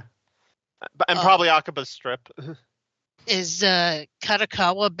Beat, yeah. And probably Akiba's Strip. Is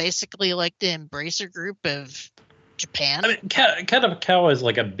Kadokawa basically like the Embracer group of Japan? I mean, Kadokawa is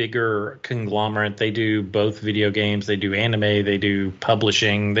like a bigger conglomerate. They do both video games, they do anime, they do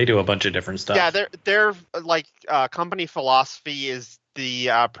publishing, they do a bunch of different stuff. Yeah, their like company philosophy is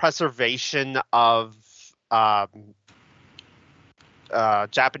the preservation of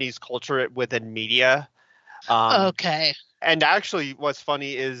Japanese culture within media. Okay. And actually, what's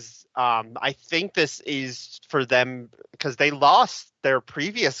funny is I think this is for them because they lost their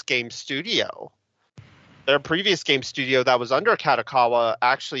previous game studio. Their previous game studio that was under Kadokawa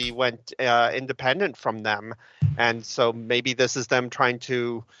actually went independent from them. And so maybe this is them trying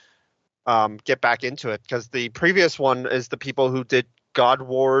to get back into it because the previous one is the people who did God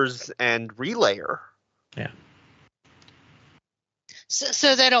Wars and Relayer. Yeah.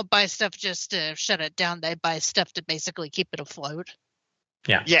 So they don't buy stuff just to shut it down. They buy stuff to basically keep it afloat.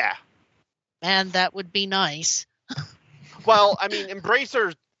 Yeah. Yeah. Man, that would be nice. Well, I mean,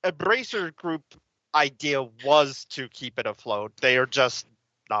 Embracer Group idea was to keep it afloat. They are just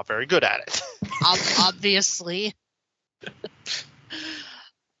not very good at it. Obviously.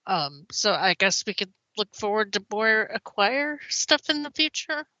 So I guess we could look forward to more Acquire stuff in the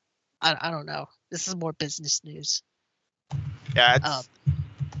future. I don't know. This is more business news. Yeah.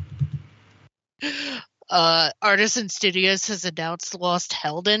 Artisan Studios has announced Lost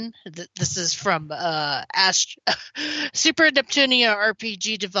Helden. This is from Super Neptunia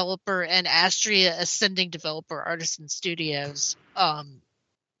RPG developer and Astria Ascending developer Artisan Studios.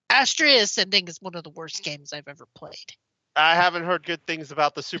 Astria Ascending is one of the worst games I've ever played. I haven't heard good things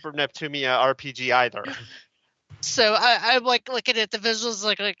about the Super Neptunia RPG either. So I'm like looking at the visuals,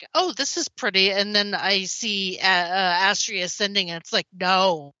 like, oh, this is pretty, and then I see Astria Ascending, and it's like,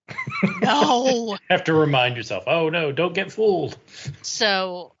 no. Have to remind yourself. Oh no, don't get fooled.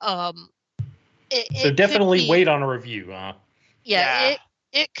 So, so definitely wait on a review, huh? Yeah.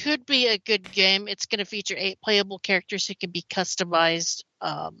 It could be a good game. It's going to feature 8 playable characters who can be customized.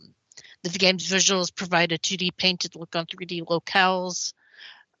 The game's visuals provide a 2D painted look on 3D locales.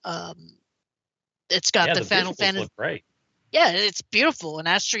 It's got the Final Fantasy. Look great. Yeah, it's beautiful, and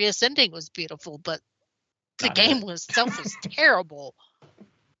Astria Ascending was beautiful, but the game itself was terrible.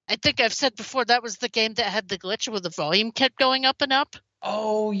 I think I've said before that was the game that had the glitch where the volume kept going up and up.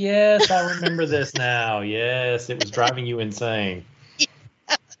 Oh yes, I remember this now. Yes, it was driving you insane.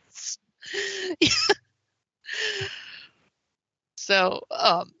 Yes. So,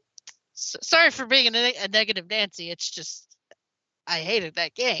 sorry for being a negative Nancy. It's just I hated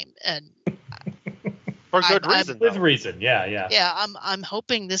that game, and for good reason. With reason, yeah. Yeah, I'm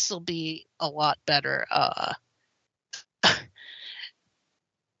hoping this will be a lot better.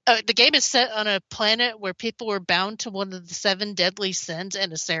 The game is set on a planet where people were bound to one of the 7 deadly sins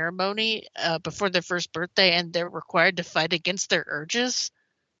in a ceremony before their first birthday, and they're required to fight against their urges.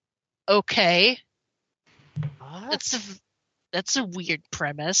 Okay, that's a weird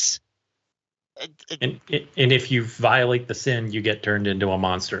premise. And if you violate the sin, you get turned into a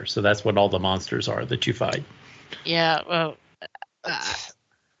monster. So that's what all the monsters are that you fight. Yeah, well,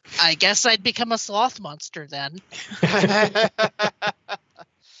 I guess I'd become a sloth monster then.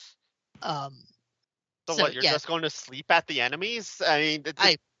 So what? You're just going to sleep at the enemies? I mean,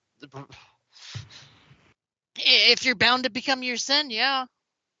 if you're bound to become your sin, yeah.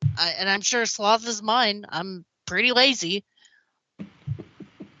 And I'm sure sloth is mine. I'm pretty lazy.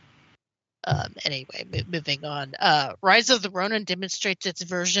 Anyway, moving on. Rise of the Ronin demonstrates its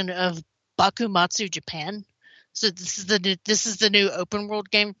version of Bakumatsu Japan. So this is the new open world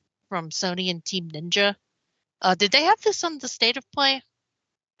game from Sony and Team Ninja. Did they have this on the State of Play?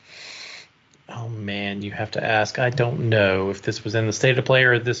 Oh man, you have to ask. I don't know if this was in the State of Play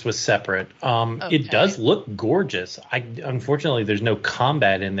or this was separate. Okay. It does look gorgeous. Unfortunately, there's no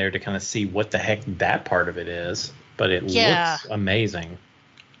combat in there to kind of see what the heck that part of it is, but it looks amazing.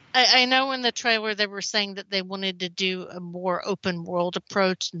 I know in the trailer they were saying that they wanted to do a more open world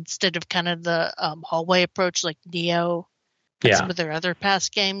approach instead of kind of the hallway approach like Neo and some of their other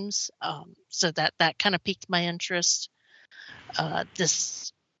past games. So that kind of piqued my interest.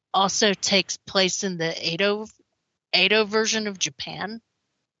 This also takes place in the Edo version of Japan.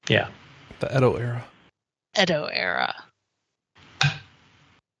 Yeah. The Edo era. Edo era.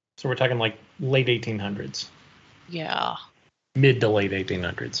 So we're talking like late 1800s. Yeah. Mid to late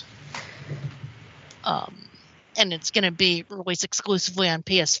 1800s. And it's going to be released exclusively on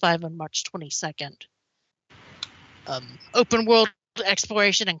PS5 on March 22nd. Open world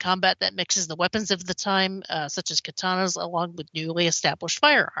exploration and combat that mixes the weapons of the time, such as katanas, along with newly established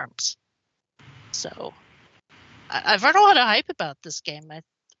firearms. So, I've heard a lot of hype about this game. It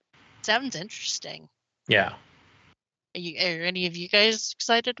sounds interesting. Yeah. Are any of you guys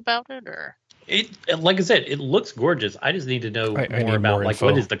excited about it, or? Like I said, it looks gorgeous. I just need to know more about like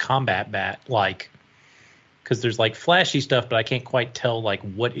what is the combat like, because there's like flashy stuff, but I can't quite tell like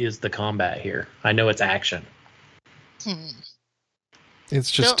what is the combat here. I know it's action. It's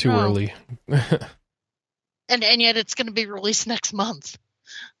just too early. and yet it's going to be released next month.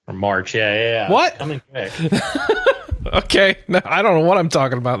 Or March, yeah. What? Coming quick. Okay, no, I don't know what I'm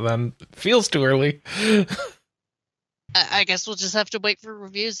talking about then. Feels too early. I guess we'll just have to wait for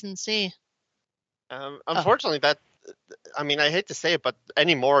reviews and see. Unfortunately, I hate to say it, but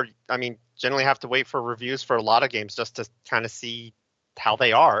anymore, generally have to wait for reviews for a lot of games just to kind of see how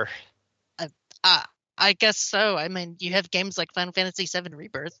they are. I guess so. I mean, you have games like Final Fantasy VII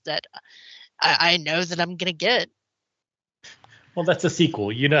Rebirth that I know that I'm going to get. Well, that's a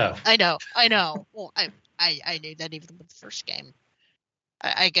sequel, you know. I know. Well, I knew that even with the first game.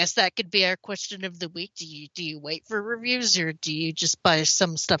 I guess that could be our question of the week. Do you wait for reviews, or do you just buy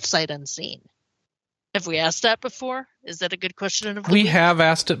some stuff sight unseen? Have we asked that before? Is that a good question of the week? We have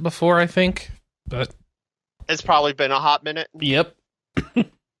asked it before, I think, but it's probably been a hot minute. Yep.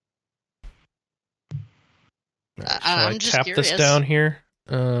 I'm just tap curious. This down here.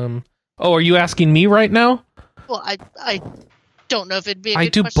 Are you asking me right now? Well, I don't know if it'd be a I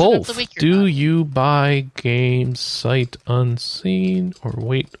good do question both. of the week or Do not. you buy games sight unseen or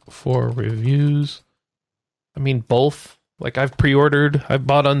wait for reviews? I mean, both. Like, I've pre-ordered, I've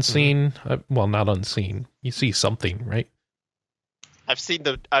bought unseen. Well, not unseen. You see something, right? I've seen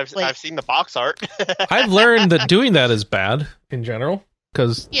the box art. I've learned that doing that is bad in general,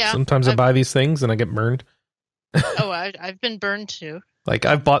 because sometimes I buy these things and I get burned. I've been burned too. Like,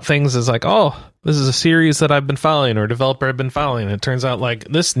 I've bought things as like, oh, this is a series that I've been following or a developer I've been following. And it turns out, like,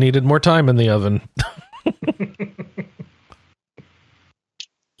 this needed more time in the oven.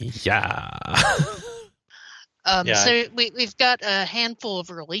 Yeah. So we've got a handful of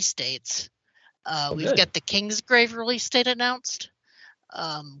release dates. We've got the Kingsgrave release date announced.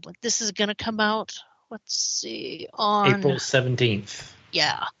 This is going to come out, let's see, on April 17th.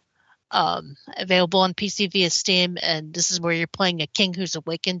 Yeah. Available on PC via Steam, and this is where you're playing a king who's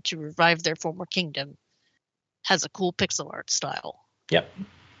awakened to revive their former kingdom. Has a cool pixel art style. Yep.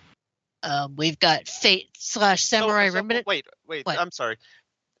 We've got Fate/Samurai Remnant. Wait, What? I'm sorry.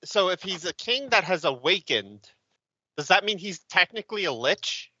 So if he's a king that has awakened, does that mean he's technically a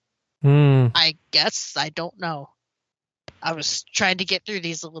lich? I guess. I don't know. I was trying to get through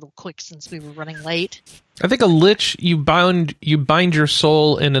these a little quick since we were running late. I think a lich, you bind your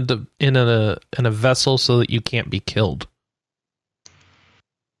soul in a vessel so that you can't be killed.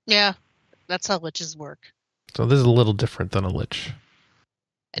 Yeah, that's how liches work. So this is a little different than a lich.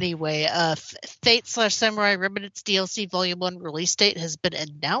 Anyway, Fate/Samurai Remnants DLC Volume 1 release date has been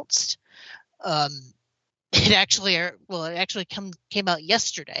announced. It actually came out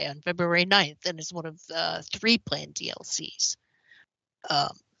yesterday on February 9th and is one of 3 planned DLCs.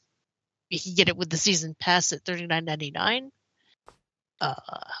 You can get it with the season pass at $39.99.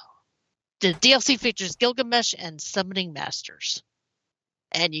 The DLC features Gilgamesh and Summoning Masters,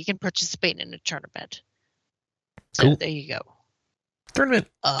 and you can participate in a tournament. So cool. There you go. Tournament.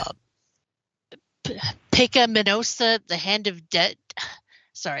 Pika Minosa, the Hand of Dead.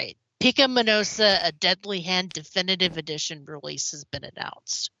 Sorry. Pika Minosa, a Deadly Hand Definitive Edition release has been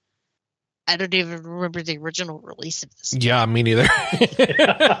announced. I don't even remember the original release of this game. Yeah, me neither.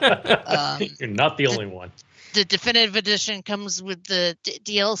 You're not the only one. The Definitive Edition comes with the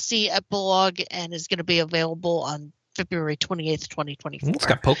DLC epilogue and is going to be available on February 28th, 2024. It's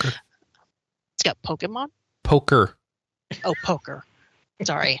got poker. It's got Pokemon? Poker. Oh, poker.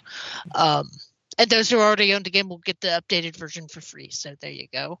 Sorry. And those who already own the game will get the updated version for free. So there you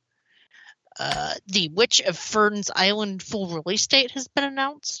go. The Witch of Fern's Island full release date has been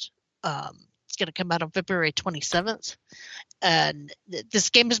announced. It's going to come out on February 27th. And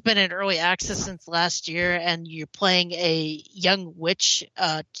this game has been in early access since last year, and you're playing a young witch.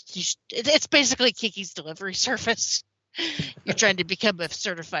 It's basically Kiki's Delivery Service. You're trying to become a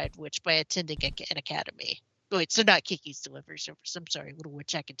certified witch by attending an academy. Wait, so not Kiki's Delivery Service. I'm sorry, Little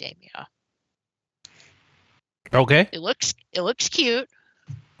Witch Academia. Okay. It looks cute.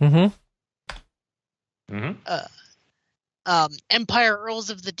 Mm-hmm. Empire Earls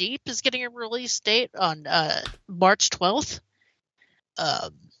of the Deep is getting a release date on March 12th.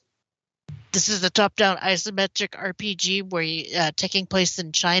 This is a top-down isometric RPG where you taking place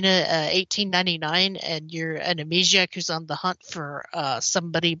in China, 1899, and you're an amnesiac who's on the hunt for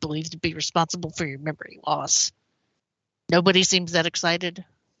somebody believed to be responsible for your memory loss. Nobody seems that excited.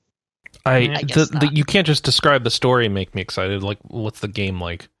 I guess not. You can't just describe the story and make me excited. Like, what's the game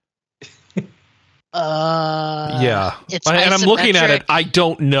like? Yeah. It's and I'm looking at it. I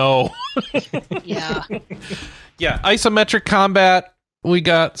don't know. Yeah. Yeah. Isometric combat. We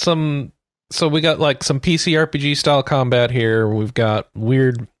got like some PC RPG style combat here. We've got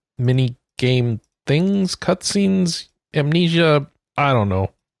weird mini game things, cutscenes, amnesia. I don't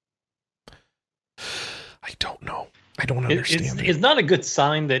know. I don't understand. It's not a good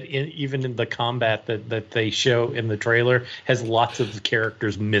sign that even in the combat that they show in the trailer has lots of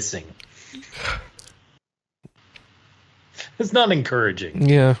characters missing. It's not encouraging.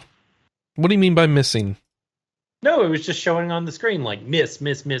 Yeah. What do you mean by missing? No, it was just showing on the screen like miss.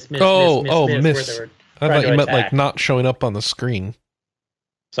 Miss. Where they were I thought you meant attack. like not showing up on the screen.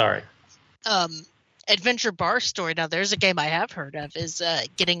 Sorry. Adventure Bar Story. Now, there's a game I have heard of. Is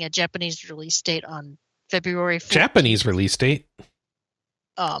getting a Japanese release date on February 14th. Japanese release date?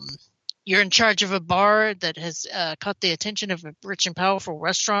 You're in charge of a bar that has caught the attention of a rich and powerful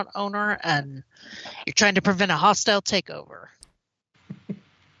restaurant owner, and you're trying to prevent a hostile takeover.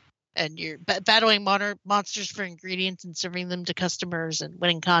 And you're battling monsters for ingredients and serving them to customers and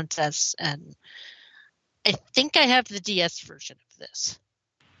winning contests. And I think I have the DS version of this.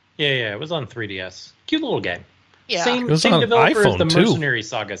 Yeah, it was on 3DS. Cute little game. Yeah. Same on developer iPhone as the too. Mercenary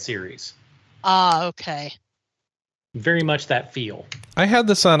Saga series. Ah, okay. Very much that feel. I had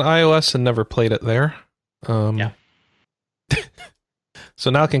this on iOS and never played it there. Yeah. So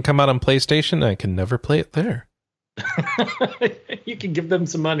now it can come out on PlayStation and I can never play it there. You can give them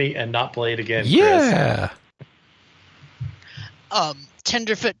some money and not play it again. Yeah. Chris.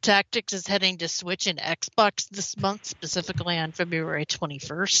 Tenderfoot Tactics is heading to Switch and Xbox this month, specifically on February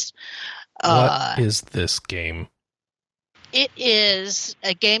 21st. What is this game? It is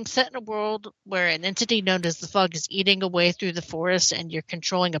a game set in a world where an entity known as the Fog is eating away through the forest, and you're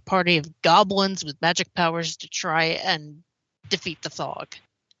controlling a party of goblins with magic powers to try and defeat the Fog.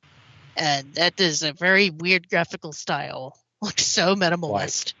 And that is a very weird graphical style. Looks so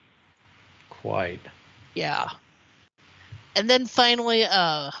minimalist. Quite. Yeah. And then finally,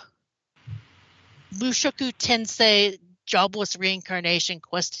 Mushoku Tensei Jobless Reincarnation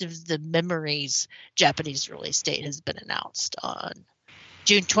Quest of the Memories Japanese release date has been announced on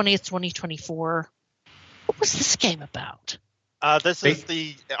June 20th, 2024. What was this game about? This is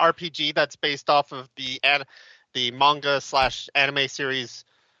the RPG that's based off of the manga/anime series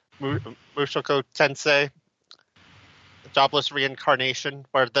Mushoku Tensei Jobless Reincarnation,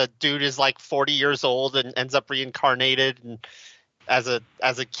 where the dude is like 40 years old and ends up reincarnated and as a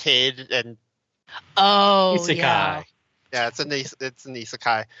kid. And Isekai. Yeah, it's an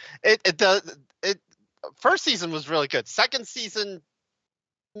isekai. It first season was really good. Second season,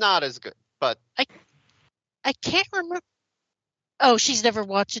 not as good. But I can't remember. Oh, she's never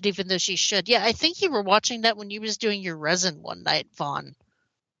watched it, even though she should. Yeah, I think you were watching that when you was doing your resin one night, Vaughn.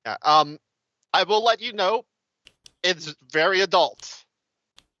 Yeah. I will let you know, it's very adult.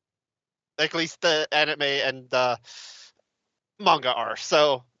 At least the anime and the manga are.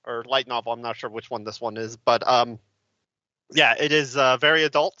 So, or light novel. I'm not sure which one this one is, but yeah, it is very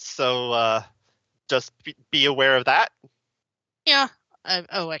adult. So just be aware of that. Yeah.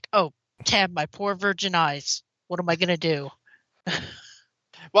 Tab, my poor virgin eyes. What am I gonna do?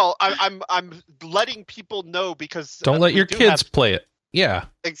 Well, I'm letting people know because don't let your kids play it. Yeah,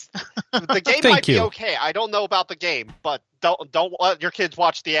 the game might be okay. I don't know about the game, but don't let your kids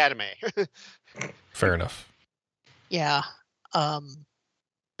watch the anime. Fair enough. Yeah. Because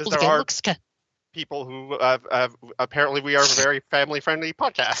there are people who apparently we are a very family-friendly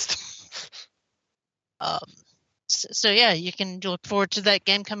podcast. So yeah, you can look forward to that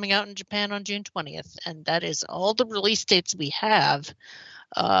game coming out in Japan on June 20th, and that is all the release dates we have.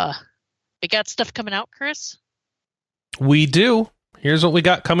 We got stuff coming out, Chris? We do. Here's what we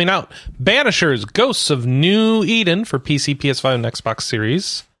got coming out. Banishers, Ghosts of New Eden for PC, PS5, and Xbox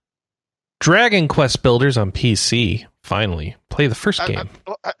Series. Dragon Quest Builders on PC. Finally. Play the first game.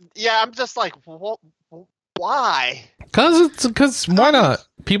 I'm just like, why? Because why not?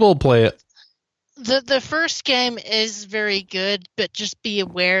 People will play it. The first game is very good, but just be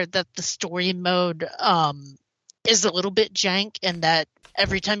aware that the story mode is a little bit jank, and that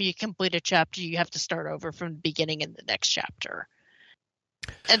every time you complete a chapter, you have to start over from the beginning in the next chapter.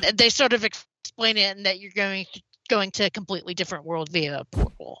 And they sort of explain it in that you're going to a completely different world via a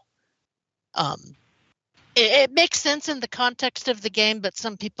portal. It makes sense in the context of the game, but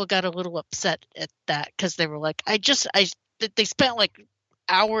some people got a little upset at that because they were like, they spent like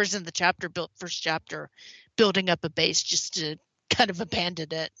hours in the first chapter building up a base just to kind of abandon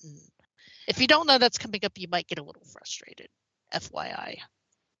it. And if you don't know that's coming up, you might get a little frustrated. FYI.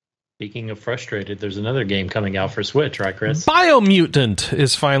 Speaking of frustrated, there's another game coming out for Switch, right, Chris? Biomutant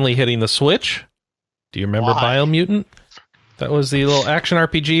is finally hitting the Switch. Do you remember Biomutant? That was the little action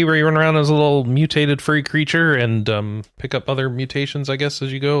RPG where you run around as a little mutated furry creature and pick up other mutations, I guess,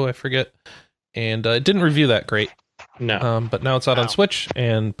 as you go. I forget. And it didn't review that great. No. But now it's out on Switch,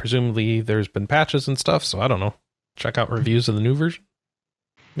 and presumably there's been patches and stuff, so I don't know. Check out reviews of the new version?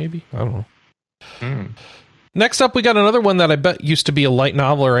 Maybe? I don't know. Next up, we got another one that I bet used to be a light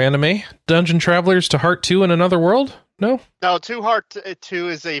novel or anime. Dungeon Travelers to Heart 2 in Another World? No? No, To Heart 2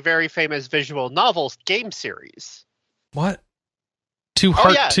 is a very famous visual novel game series. What? To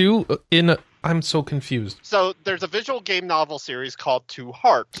Heart 2 in... I'm so confused. So there's a visual game novel series called To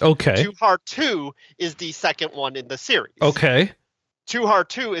Heart. Okay. To Heart 2 is the second one in the series. Okay. To Heart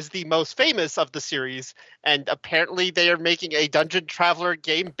 2 is the most famous of the series, and apparently they are making a Dungeon Traveler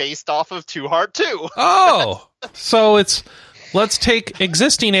game based off of To Heart 2. Oh! So it's, let's take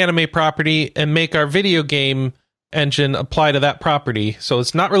existing anime property and make our video game engine apply to that property. So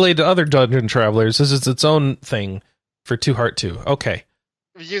it's not related to other Dungeon Travelers. This is its own thing for To Heart 2. Okay.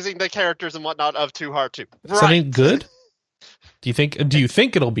 Using the characters and whatnot of To Heart 2. Is that any good? Do you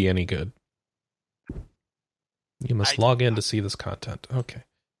think it'll be any good? You must log in to see this content. Okay.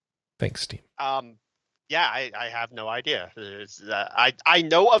 Thanks, Steve. Yeah, I have no idea. I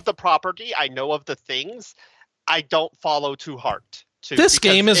know of the property. I know of the things. I don't follow too hard. This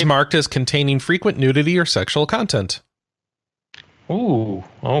game is marked as containing frequent nudity or sexual content. Ooh,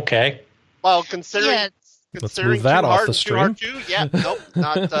 okay. Well, considering let's move that off the stream. Yeah, nope,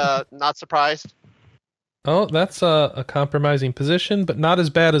 not surprised. Oh, that's a compromising position, but not as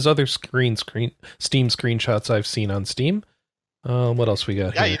bad as other Steam screenshots I've seen on Steam. What else we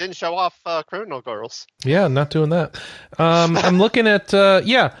got here? Yeah, you didn't show off Criminal Girls. Yeah, not doing that. I'm looking at,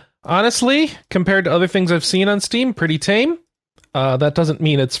 honestly, compared to other things I've seen on Steam, pretty tame. That doesn't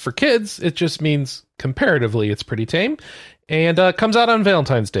mean it's for kids. It just means comparatively it's pretty tame. And comes out on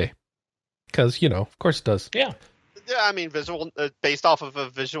Valentine's Day. Because, of course it does. Yeah. Yeah, I mean, based off of a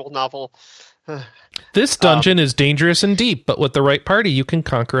visual novel. This dungeon is dangerous and deep, but with the right party, you can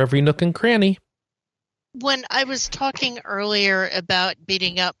conquer every nook and cranny. When I was talking earlier about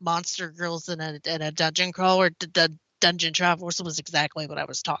beating up monster girls in a dungeon crawler, the Dungeon Travelers was exactly what I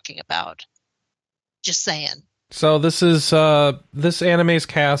was talking about. Just saying. So this is this anime's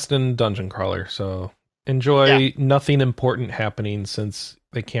cast in Dungeon Crawler, so enjoy nothing important happening since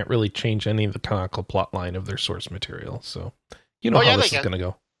they can't really change any of the canonical plot line of their source material. So how this is going to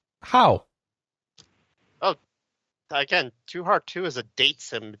go. How? Oh, again, Too Hard 2 is a date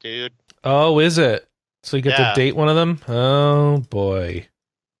sim, dude. Oh, is it? So you get to date one of them? Oh, boy.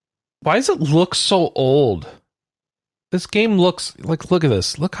 Why does it look so old? This game looks like, look at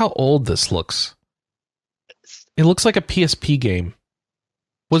this. Look how old this looks. It looks like a PSP game.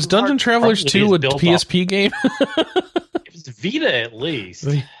 Was Dungeon Travelers 2 a PSP game? It was Vita, at least.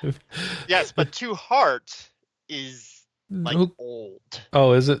 Yes, but Too Hard is old.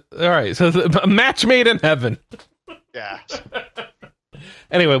 Oh, is it? All right. So a match made in heaven. Yeah.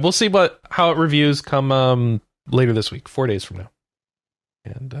 Anyway, we'll see how it reviews come later this week, 4 days from now.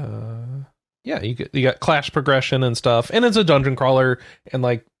 And you got clash progression and stuff, and it's a dungeon crawler.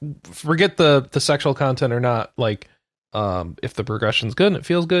 And forget the sexual content or not. If the progression's good and it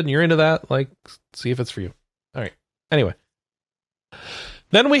feels good and you're into that, see if it's for you. All right. Anyway.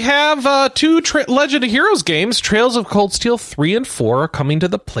 Then we have two Legend of Heroes games. Trails of Cold Steel 3 and 4 are coming to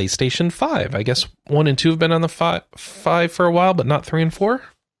the PlayStation 5. I guess 1 and 2 have been on the 5 for a while, but not 3 and 4?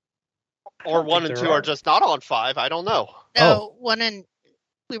 Or 1 and 2 are just not on 5. I don't know. No,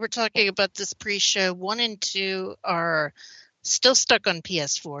 we were talking about this pre-show. 1 and 2 are still stuck on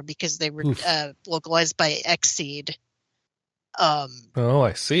PS4 because they were localized by Xseed.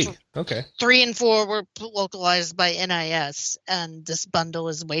 I see. Okay. 3 and 4 were localized by NIS, and this bundle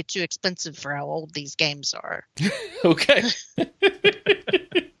is way too expensive for how old these games are. Okay.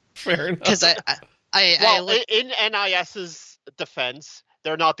 Fair enough. Because in NIS's defense,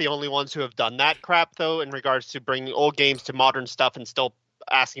 they're not the only ones who have done that crap, though, in regards to bringing old games to modern stuff and still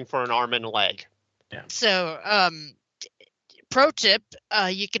asking for an arm and a leg. Yeah. So, pro tip,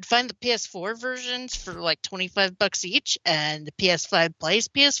 you can find the PS4 versions for like $25 each, and the PS5 plays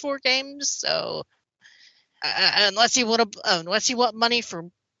PS4 games. So unless you want money for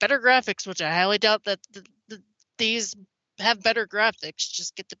better graphics, which I highly doubt that these have better graphics,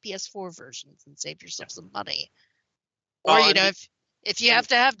 just get the PS4 versions and save yourself some money. Or if you have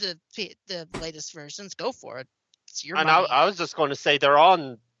to have the latest versions, go for it. It's your money. I was just going to say they're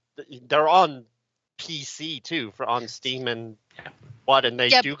on PC too, on Steam and they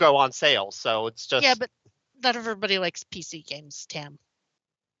do go on sale, so it's just but not everybody likes PC games, Tam.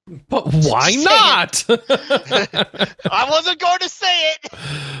 But why not? I wasn't going to say it.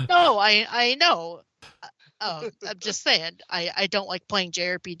 No, I know. I'm just saying I don't like playing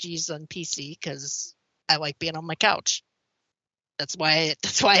JRPGs on PC because I like being on my couch. That's why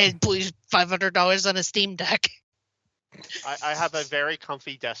I blew $500 on a Steam Deck. I have a very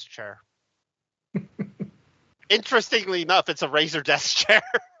comfy desk chair. Interestingly enough, it's a Razer desk chair.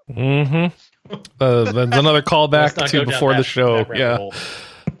 Mm-hmm. That's another callback to before the show. Yeah.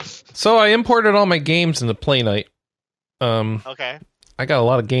 So I imported all my games into Play Night. Okay. I got a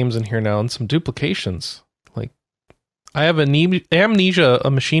lot of games in here now and some duplications. I have Amnesia,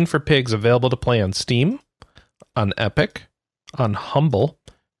 A Machine for Pigs, available to play on Steam, on Epic, on Humble,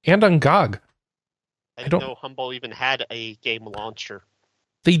 and on GOG. I didn't know Humble even had a game launcher.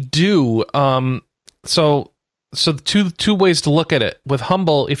 They do. So two ways to look at it. With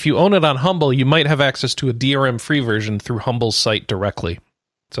Humble, if you own it on Humble, you might have access to a DRM-free version through Humble's site directly.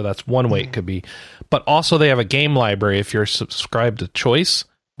 So that's one way it could be. But also they have a game library if you're subscribed to Choice,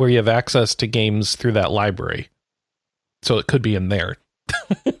 where you have access to games through that library. So it could be in there.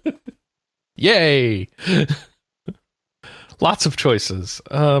 Yay! Lots of choices.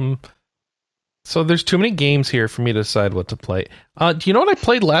 So there's too many games here for me to decide what to play. Do you know what I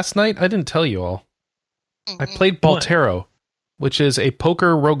played last night? I didn't tell you all. I played Baltero, which is a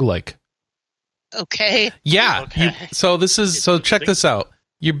poker roguelike. Okay. Yeah. Okay. So check this out.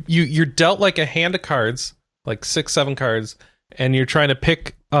 You're dealt like a hand of cards, like 6-7 cards, and you're trying to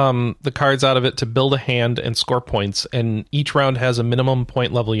pick the cards out of it to build a hand and score points. And each round has a minimum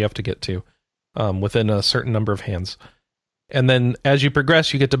point level you have to get to within a certain number of hands. And then as you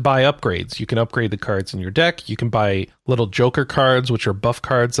progress, you get to buy upgrades. You can upgrade the cards in your deck. You can buy little joker cards, which are buff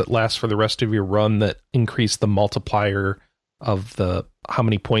cards that last for the rest of your run that increase the multiplier of the how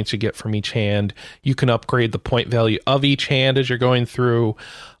many points you get from each hand. You can upgrade the point value of each hand as you're going through.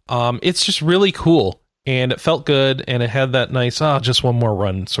 It's just really cool, and it felt good, and it had that nice, just one more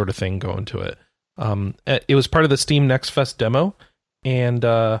run sort of thing going to it. It was part of the Steam Next Fest demo, and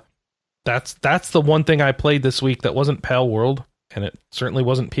that's the one thing I played this week that wasn't Pal World, and it certainly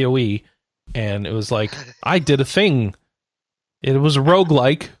wasn't PoE, and it was like, I did a thing. It was a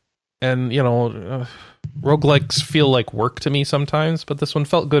roguelike, and, roguelikes feel like work to me sometimes, but this one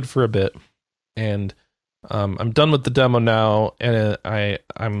felt good for a bit. And I'm done with the demo now, and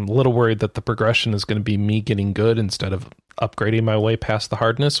I'm a little worried that the progression is going to be me getting good instead of upgrading my way past the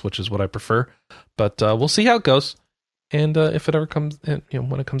hardness, which is what I prefer. But we'll see how it goes, and if it ever comes,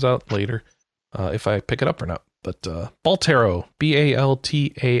 when it comes out later, if I pick it up or not. But Baltaro,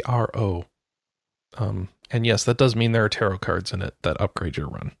 Baltaro. And yes, that does mean there are tarot cards in it that upgrade your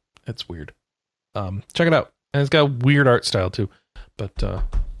run. It's weird. Check it out. And it's got a weird art style too. But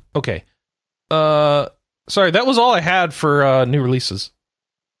okay. Sorry, that was all I had for new releases.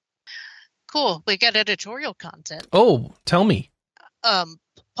 Cool. We got editorial content. Oh, tell me.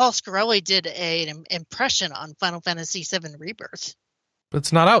 Paul Scarelli did an impression on Final Fantasy VII Rebirth. But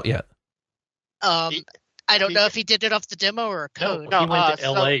it's not out yet. I don't know if he did it off the demo or a code. No, he went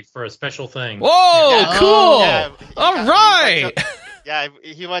to LA for a special thing. Whoa, cool. Yeah, all right.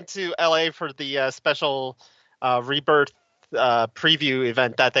 He went to LA for the special Rebirth preview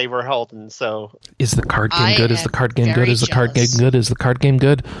event that they were holding. So, is the card game good? Is the card game good? Is the card game jealous. good? Is the card game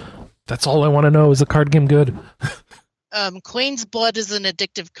good? That's all I want to know. Is the card game good? Queen's Blood is an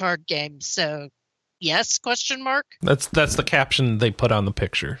addictive card game, so yes? Question mark. That's the caption they put on the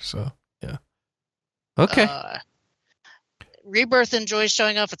picture. So yeah. Okay. Rebirth enjoys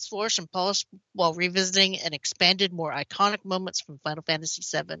showing off its flourish and polish while revisiting and expanded more iconic moments from Final Fantasy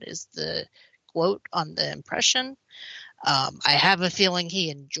VII is the quote on the impression. I have a feeling he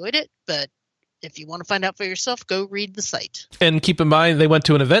enjoyed it, but if you want to find out for yourself, go read the site. And keep in mind, they went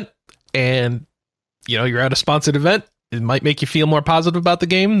to an event, and you're at a sponsored event. It might make you feel more positive about the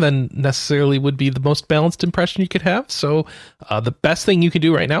game than necessarily would be the most balanced impression you could have. So the best thing you can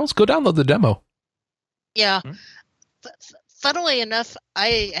do right now is go download the demo. Yeah. Funnily enough,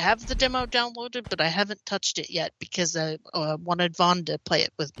 I have the demo downloaded, but I haven't touched it yet because I wanted Vaughn to play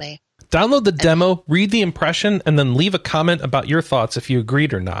it with me. Download the demo, read the impression, and then leave a comment about your thoughts if you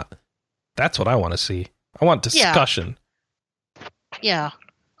agreed or not. That's what I want to see. I want discussion. Yeah.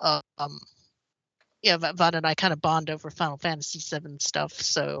 Vaughn and I kind of bond over Final Fantasy VII stuff,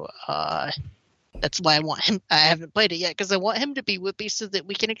 so that's why I want him. I haven't played it yet because I want him to be with me so that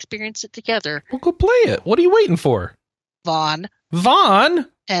we can experience it together. Well, go play it. What are you waiting for? Vaughn?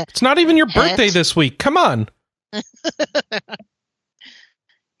 It's not even your birthday this week. Come on.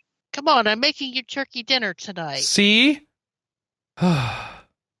 Come on, I'm making you turkey dinner tonight. See? I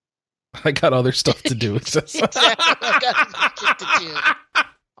got other stuff to do. Exactly. I got shit to do.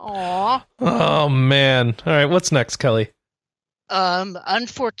 Aww. Oh, man. All right, what's next, Kelly?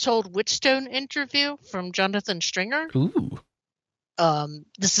 Unforetold Witchstone interview from Jonathan Stringer. Ooh.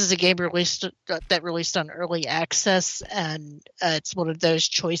 This is a game released on early access, and it's one of those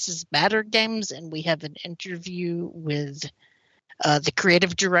choices matter games, and we have an interview with the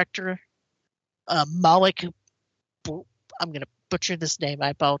creative director, Malik. I'm going to butcher this name. I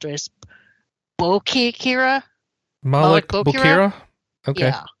apologize. Bokira? Malik Bokira?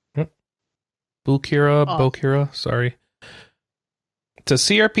 Okay. Yeah. Bokira, sorry. It's a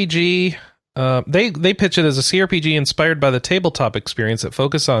CRPG. They pitch it as a CRPG inspired by the tabletop experience that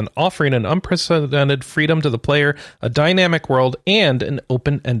focus on offering an unprecedented freedom to the player, a dynamic world, and an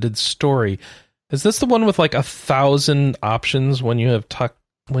open-ended story. Is this the one with like 1,000 options when you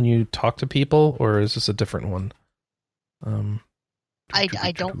talk to people, or is this a different one? I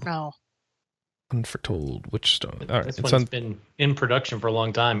don't know. Unforetold Witchstone. All right, this one's been in production for a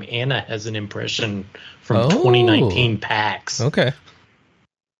long time. Anna has an impression from 2019 PAX. Okay.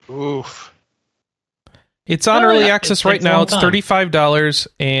 Oof. It's on early access right now. It's $35,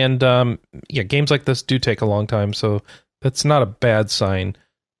 and games like this do take a long time, so that's not a bad sign.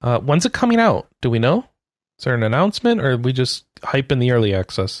 When's it coming out? Do we know? Is there an announcement, or are we just hype in the early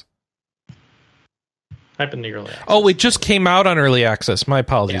access? Hype in the early access. Oh, it just came out on early access. My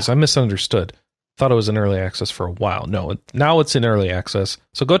apologies. Yeah. I misunderstood. Thought it was in early access for a while. No, now it's in early access.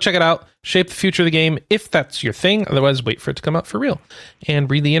 So go check it out. Shape the future of the game if that's your thing. Otherwise, wait for it to come out for real.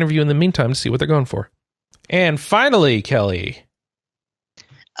 And read the interview in the meantime to see what they're going for. And finally, Kelly.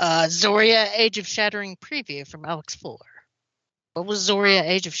 Zoria Age of Shattering preview from Alex Fuller. What was Zoria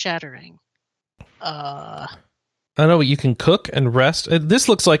Age of Shattering? I know you can cook and rest. This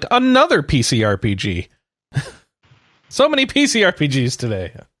looks like another PC RPG. So many PC RPGs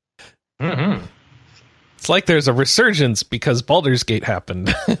today. Mm-hmm. It's like there's a resurgence because Baldur's Gate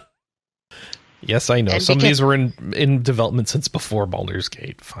happened. Yes, I know. Some of these were in development since before Baldur's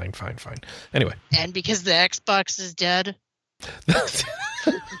Gate. Fine. Anyway. And because the Xbox is dead.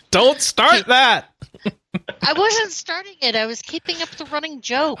 Don't start that! I wasn't starting it. I was keeping up the running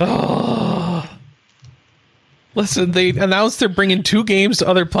joke. Oh. Listen, they announced they're bringing 2 games to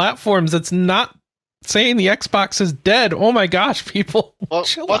other platforms. That's not saying the Xbox is dead. Oh my gosh, people. Well,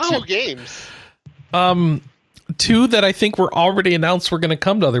 chill what out. 2 games? 2 that I think were already announced were going to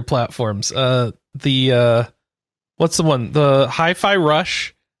come to other platforms. What's the one? The Hi-Fi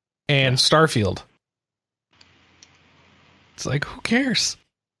Rush and Starfield. It's like, who cares?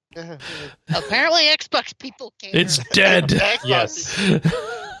 Apparently, Xbox people care. It's dead. Yes.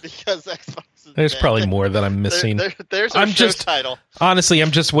 Because Xbox is There's dead. probably more that I'm missing. There's our show title. Honestly,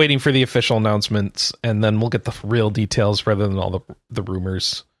 I'm just waiting for the official announcements, and then we'll get the real details rather than all the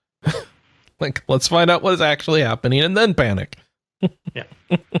rumors. Like, let's find out what's actually happening, and then panic. Yeah.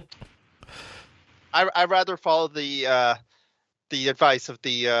 I'd rather follow the advice of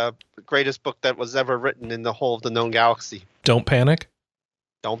the greatest book that was ever written in the whole of the known galaxy. Don't panic.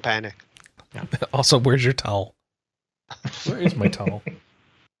 Don't panic. Yeah. Also, where's your towel? Where is my towel?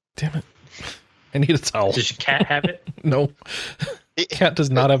 Damn it. I need a towel. Does your cat have it? No. Cat does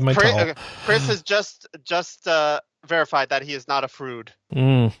not have my towel. Chris has just verified that he is not a frood.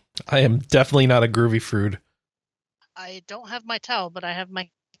 I am definitely not a groovy frood. I don't have my towel, but I have my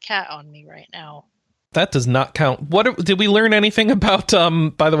cat on me right now. That does not count. Did we learn anything about,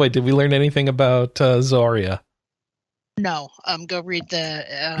 by the way, did we learn anything about Zoria? No, go read the...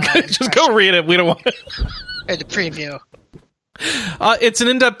 Just go read it. We don't want or the preview. It's an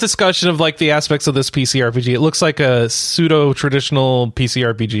in-depth discussion of like the aspects of this PC RPG. It looks like a pseudo-traditional PC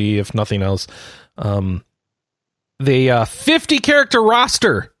RPG, if nothing else. The 50-character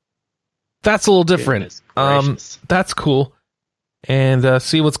roster. That's a little different. That's cool. And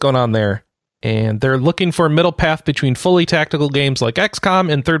see what's going on there. And they're looking for a middle path between fully tactical games like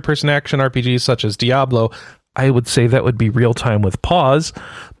XCOM and third-person action RPGs such as Diablo. I would say that would be real-time with pause,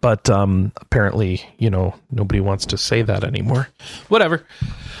 but apparently, nobody wants to say that anymore. Whatever.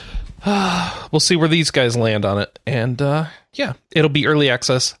 We'll see where these guys land on it. And yeah, it'll be early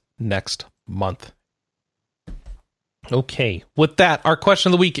access next month. Okay, with that, our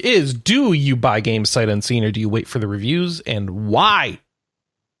question of the week is, do you buy games sight unseen or do you wait for the reviews, and why?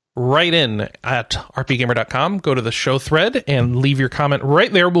 Write in at rpgamer.com, go to the show thread, and leave your comment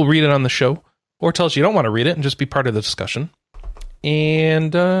right there. We'll read it on the show, or tell us you don't want to read it and just be part of the discussion.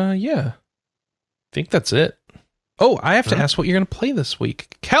 And yeah, I think that's it. Oh, I have to ask what you're going to play this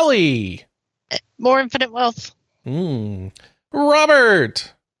week. Kelly! More Infinite Wealth.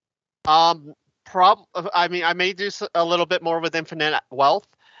 Robert! I may do a little bit more with Infinite Wealth.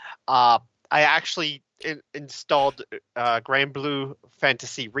 I actually installed Grand Blue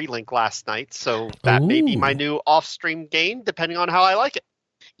Fantasy Relink last night, so that may be my new off-stream game, depending on how I like it.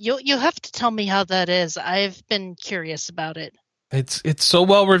 You have to tell me how that is. I've been curious about it. It's so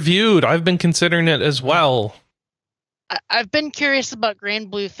well reviewed. I've been considering it as well. I've been curious about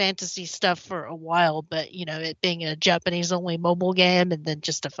Grand Blue Fantasy stuff for a while, but it being a Japanese-only mobile game and then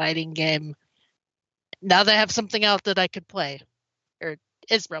just a fighting game. Now they have something out that I could play, or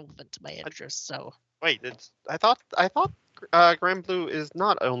is relevant to my interests. So wait, I thought Grand Blue is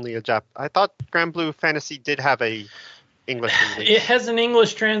not only a Jap. I thought Grand Blue Fantasy did have a English release. It has an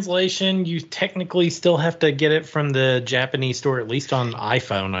English translation. You technically still have to get it from the Japanese store, at least on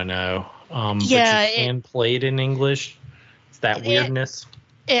iPhone. I know. But you can play it in English. It's that weirdness.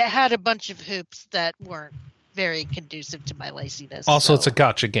 It had a bunch of hoops that weren't very conducive to my laziness. Also, it's a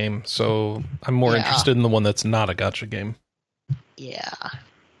gacha game, so I'm more interested in the one that's not a gacha game. Yeah.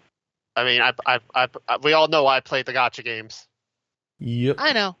 I mean, we all know I play the gacha games. Yep.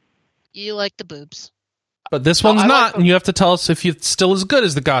 I know. You like the boobs. But this one's not, and you have to tell us if it's still as good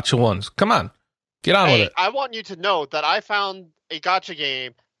as the gacha ones. Come on. Get on with it. I want you to know that I found a gacha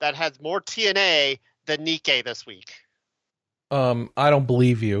game that has more TNA than Nikkei this week. I don't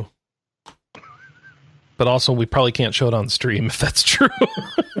believe you. But also, we probably can't show it on stream if that's true.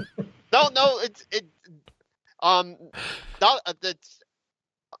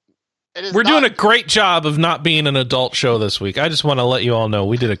 We're doing a great job of not being an adult show this week. I just want to let you all know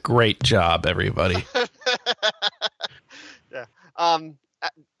we did a great job, everybody. Yeah.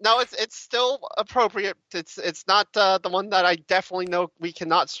 No, it's still appropriate. It's not the one that I definitely know we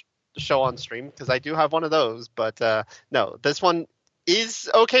cannot show on stream, because I do have one of those. But no, this one is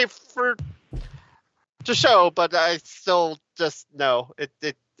okay to show, but I still just no.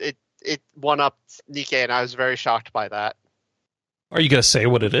 It one up Nikkei, and I was very shocked by that. Are you gonna say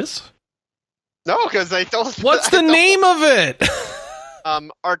what it is? No, because I don't. What's the name of it?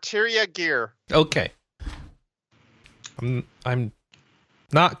 Arteria Gear. Okay. I'm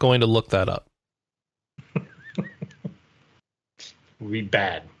not going to look that up. Be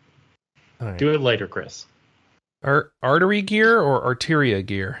bad. Right. Do it later, Chris. Artery Gear or Arteria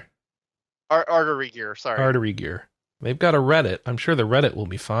Gear? Artery Gear. Sorry. Artery Gear. They've got a Reddit. I'm sure the Reddit will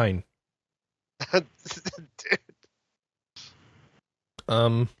be fine.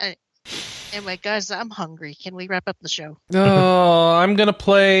 Anyway, guys, I'm hungry. Can we wrap up the show? Oh, I'm gonna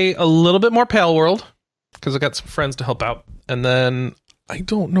play a little bit more Pale World because I got some friends to help out, and then I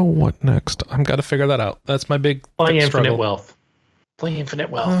don't know what next. I'm got to figure that out. That's my big Play Infinite struggle. Wealth. Play Infinite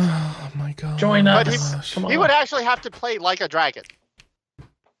Wealth. Oh my god! Join us. But he would actually have to play Like a Dragon.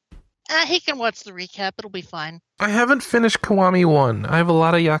 He can watch the recap. It'll be fine. I haven't finished Kiwami 1. I have a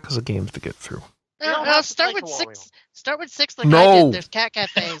lot of Yakuza games to get through. Start with 6. Start with 6 like No. I did. There's cat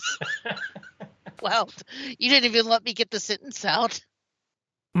cafes. Well, you didn't even let me get the sentence out.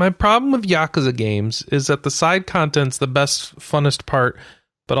 My problem with Yakuza games is that the side content's the best, funnest part,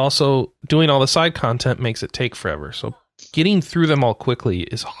 but also doing all the side content makes it take forever. So getting through them all quickly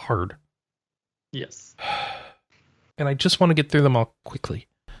is hard. Yes. And I just want to get through them all quickly.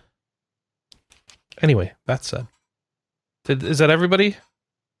 Anyway, that said. Is that everybody?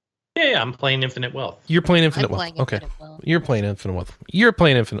 Yeah, I'm playing Infinite Wealth. You're playing Infinite I'm Wealth. playing Okay. Infinite Wealth. You're playing Infinite Wealth. You're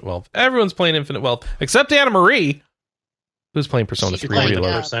playing Infinite Wealth. Everyone's playing Infinite Wealth, except Anna Marie, who's playing Persona She's 3 playing,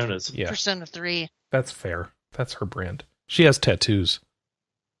 Reloaded. Personas. Yeah, Persona 3. that's fair. That's her brand. She has tattoos.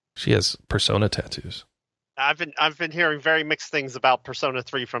 She has Persona tattoos. I've been hearing very mixed things about Persona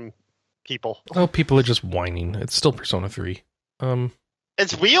 3 from people. Oh, people are just whining. It's still Persona 3.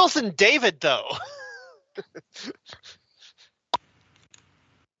 It's Wheels and David, though.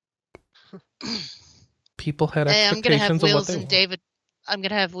 People had Hey, I'm gonna have expectations of what Wheels they and want. David. I'm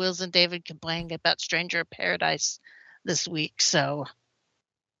gonna have Wheels and David complaining about Stranger of Paradise this week. So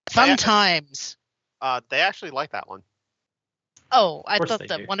fun times. They actually like that one. Oh, I course thought they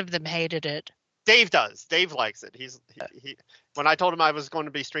that do. one of them hated it. Dave does. Dave likes it. He when I told him I was going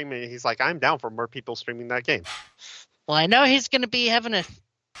to be streaming, he's like, "I'm down for more people streaming that game." Well, I know he's going to be having a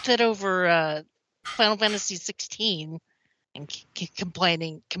fit over Final Fantasy 16 and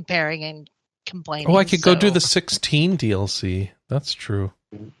comparing and complaining. Oh, I could go do so- the 16 DLC. That's true.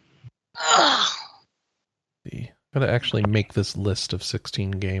 Ugh. See, gotta actually make this list of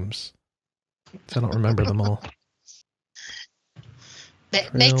 16 games. I don't remember them all. Make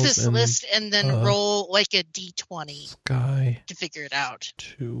Trails this and, list and then roll like a d20 Sky to figure it out.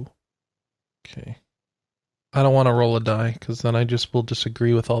 2. Okay. I don't want to roll a die because then I just will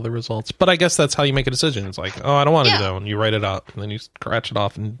disagree with all the results. But I guess that's how you make a decision. It's like, oh, I don't want to do that one. You write it out and then you scratch it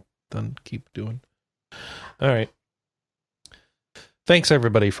off and then keep doing. All right. Thanks,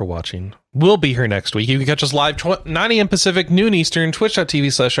 everybody, for watching. We'll be here next week. You can catch us live 9 a.m. Pacific, noon Eastern,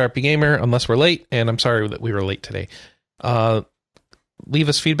 twitch.tv/RPGamer, unless we're late, and I'm sorry that we were late today. Leave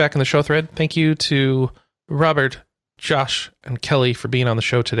us feedback in the show thread. Thank you to Robert, Josh, and Kelly for being on the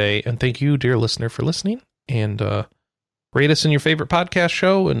show today, and thank you, dear listener, for listening. And rate us in your favorite podcast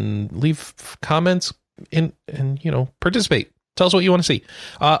show, and leave comments, and participate. Tell us what you want to see.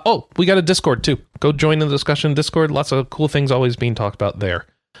 We got a Discord too. Go join the discussion Discord. Lots of cool things always being talked about there.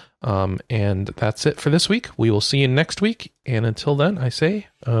 And that's it for this week. We will see you next week. And until then, I say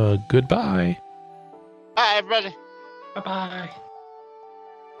goodbye. Bye, everybody. Bye-bye.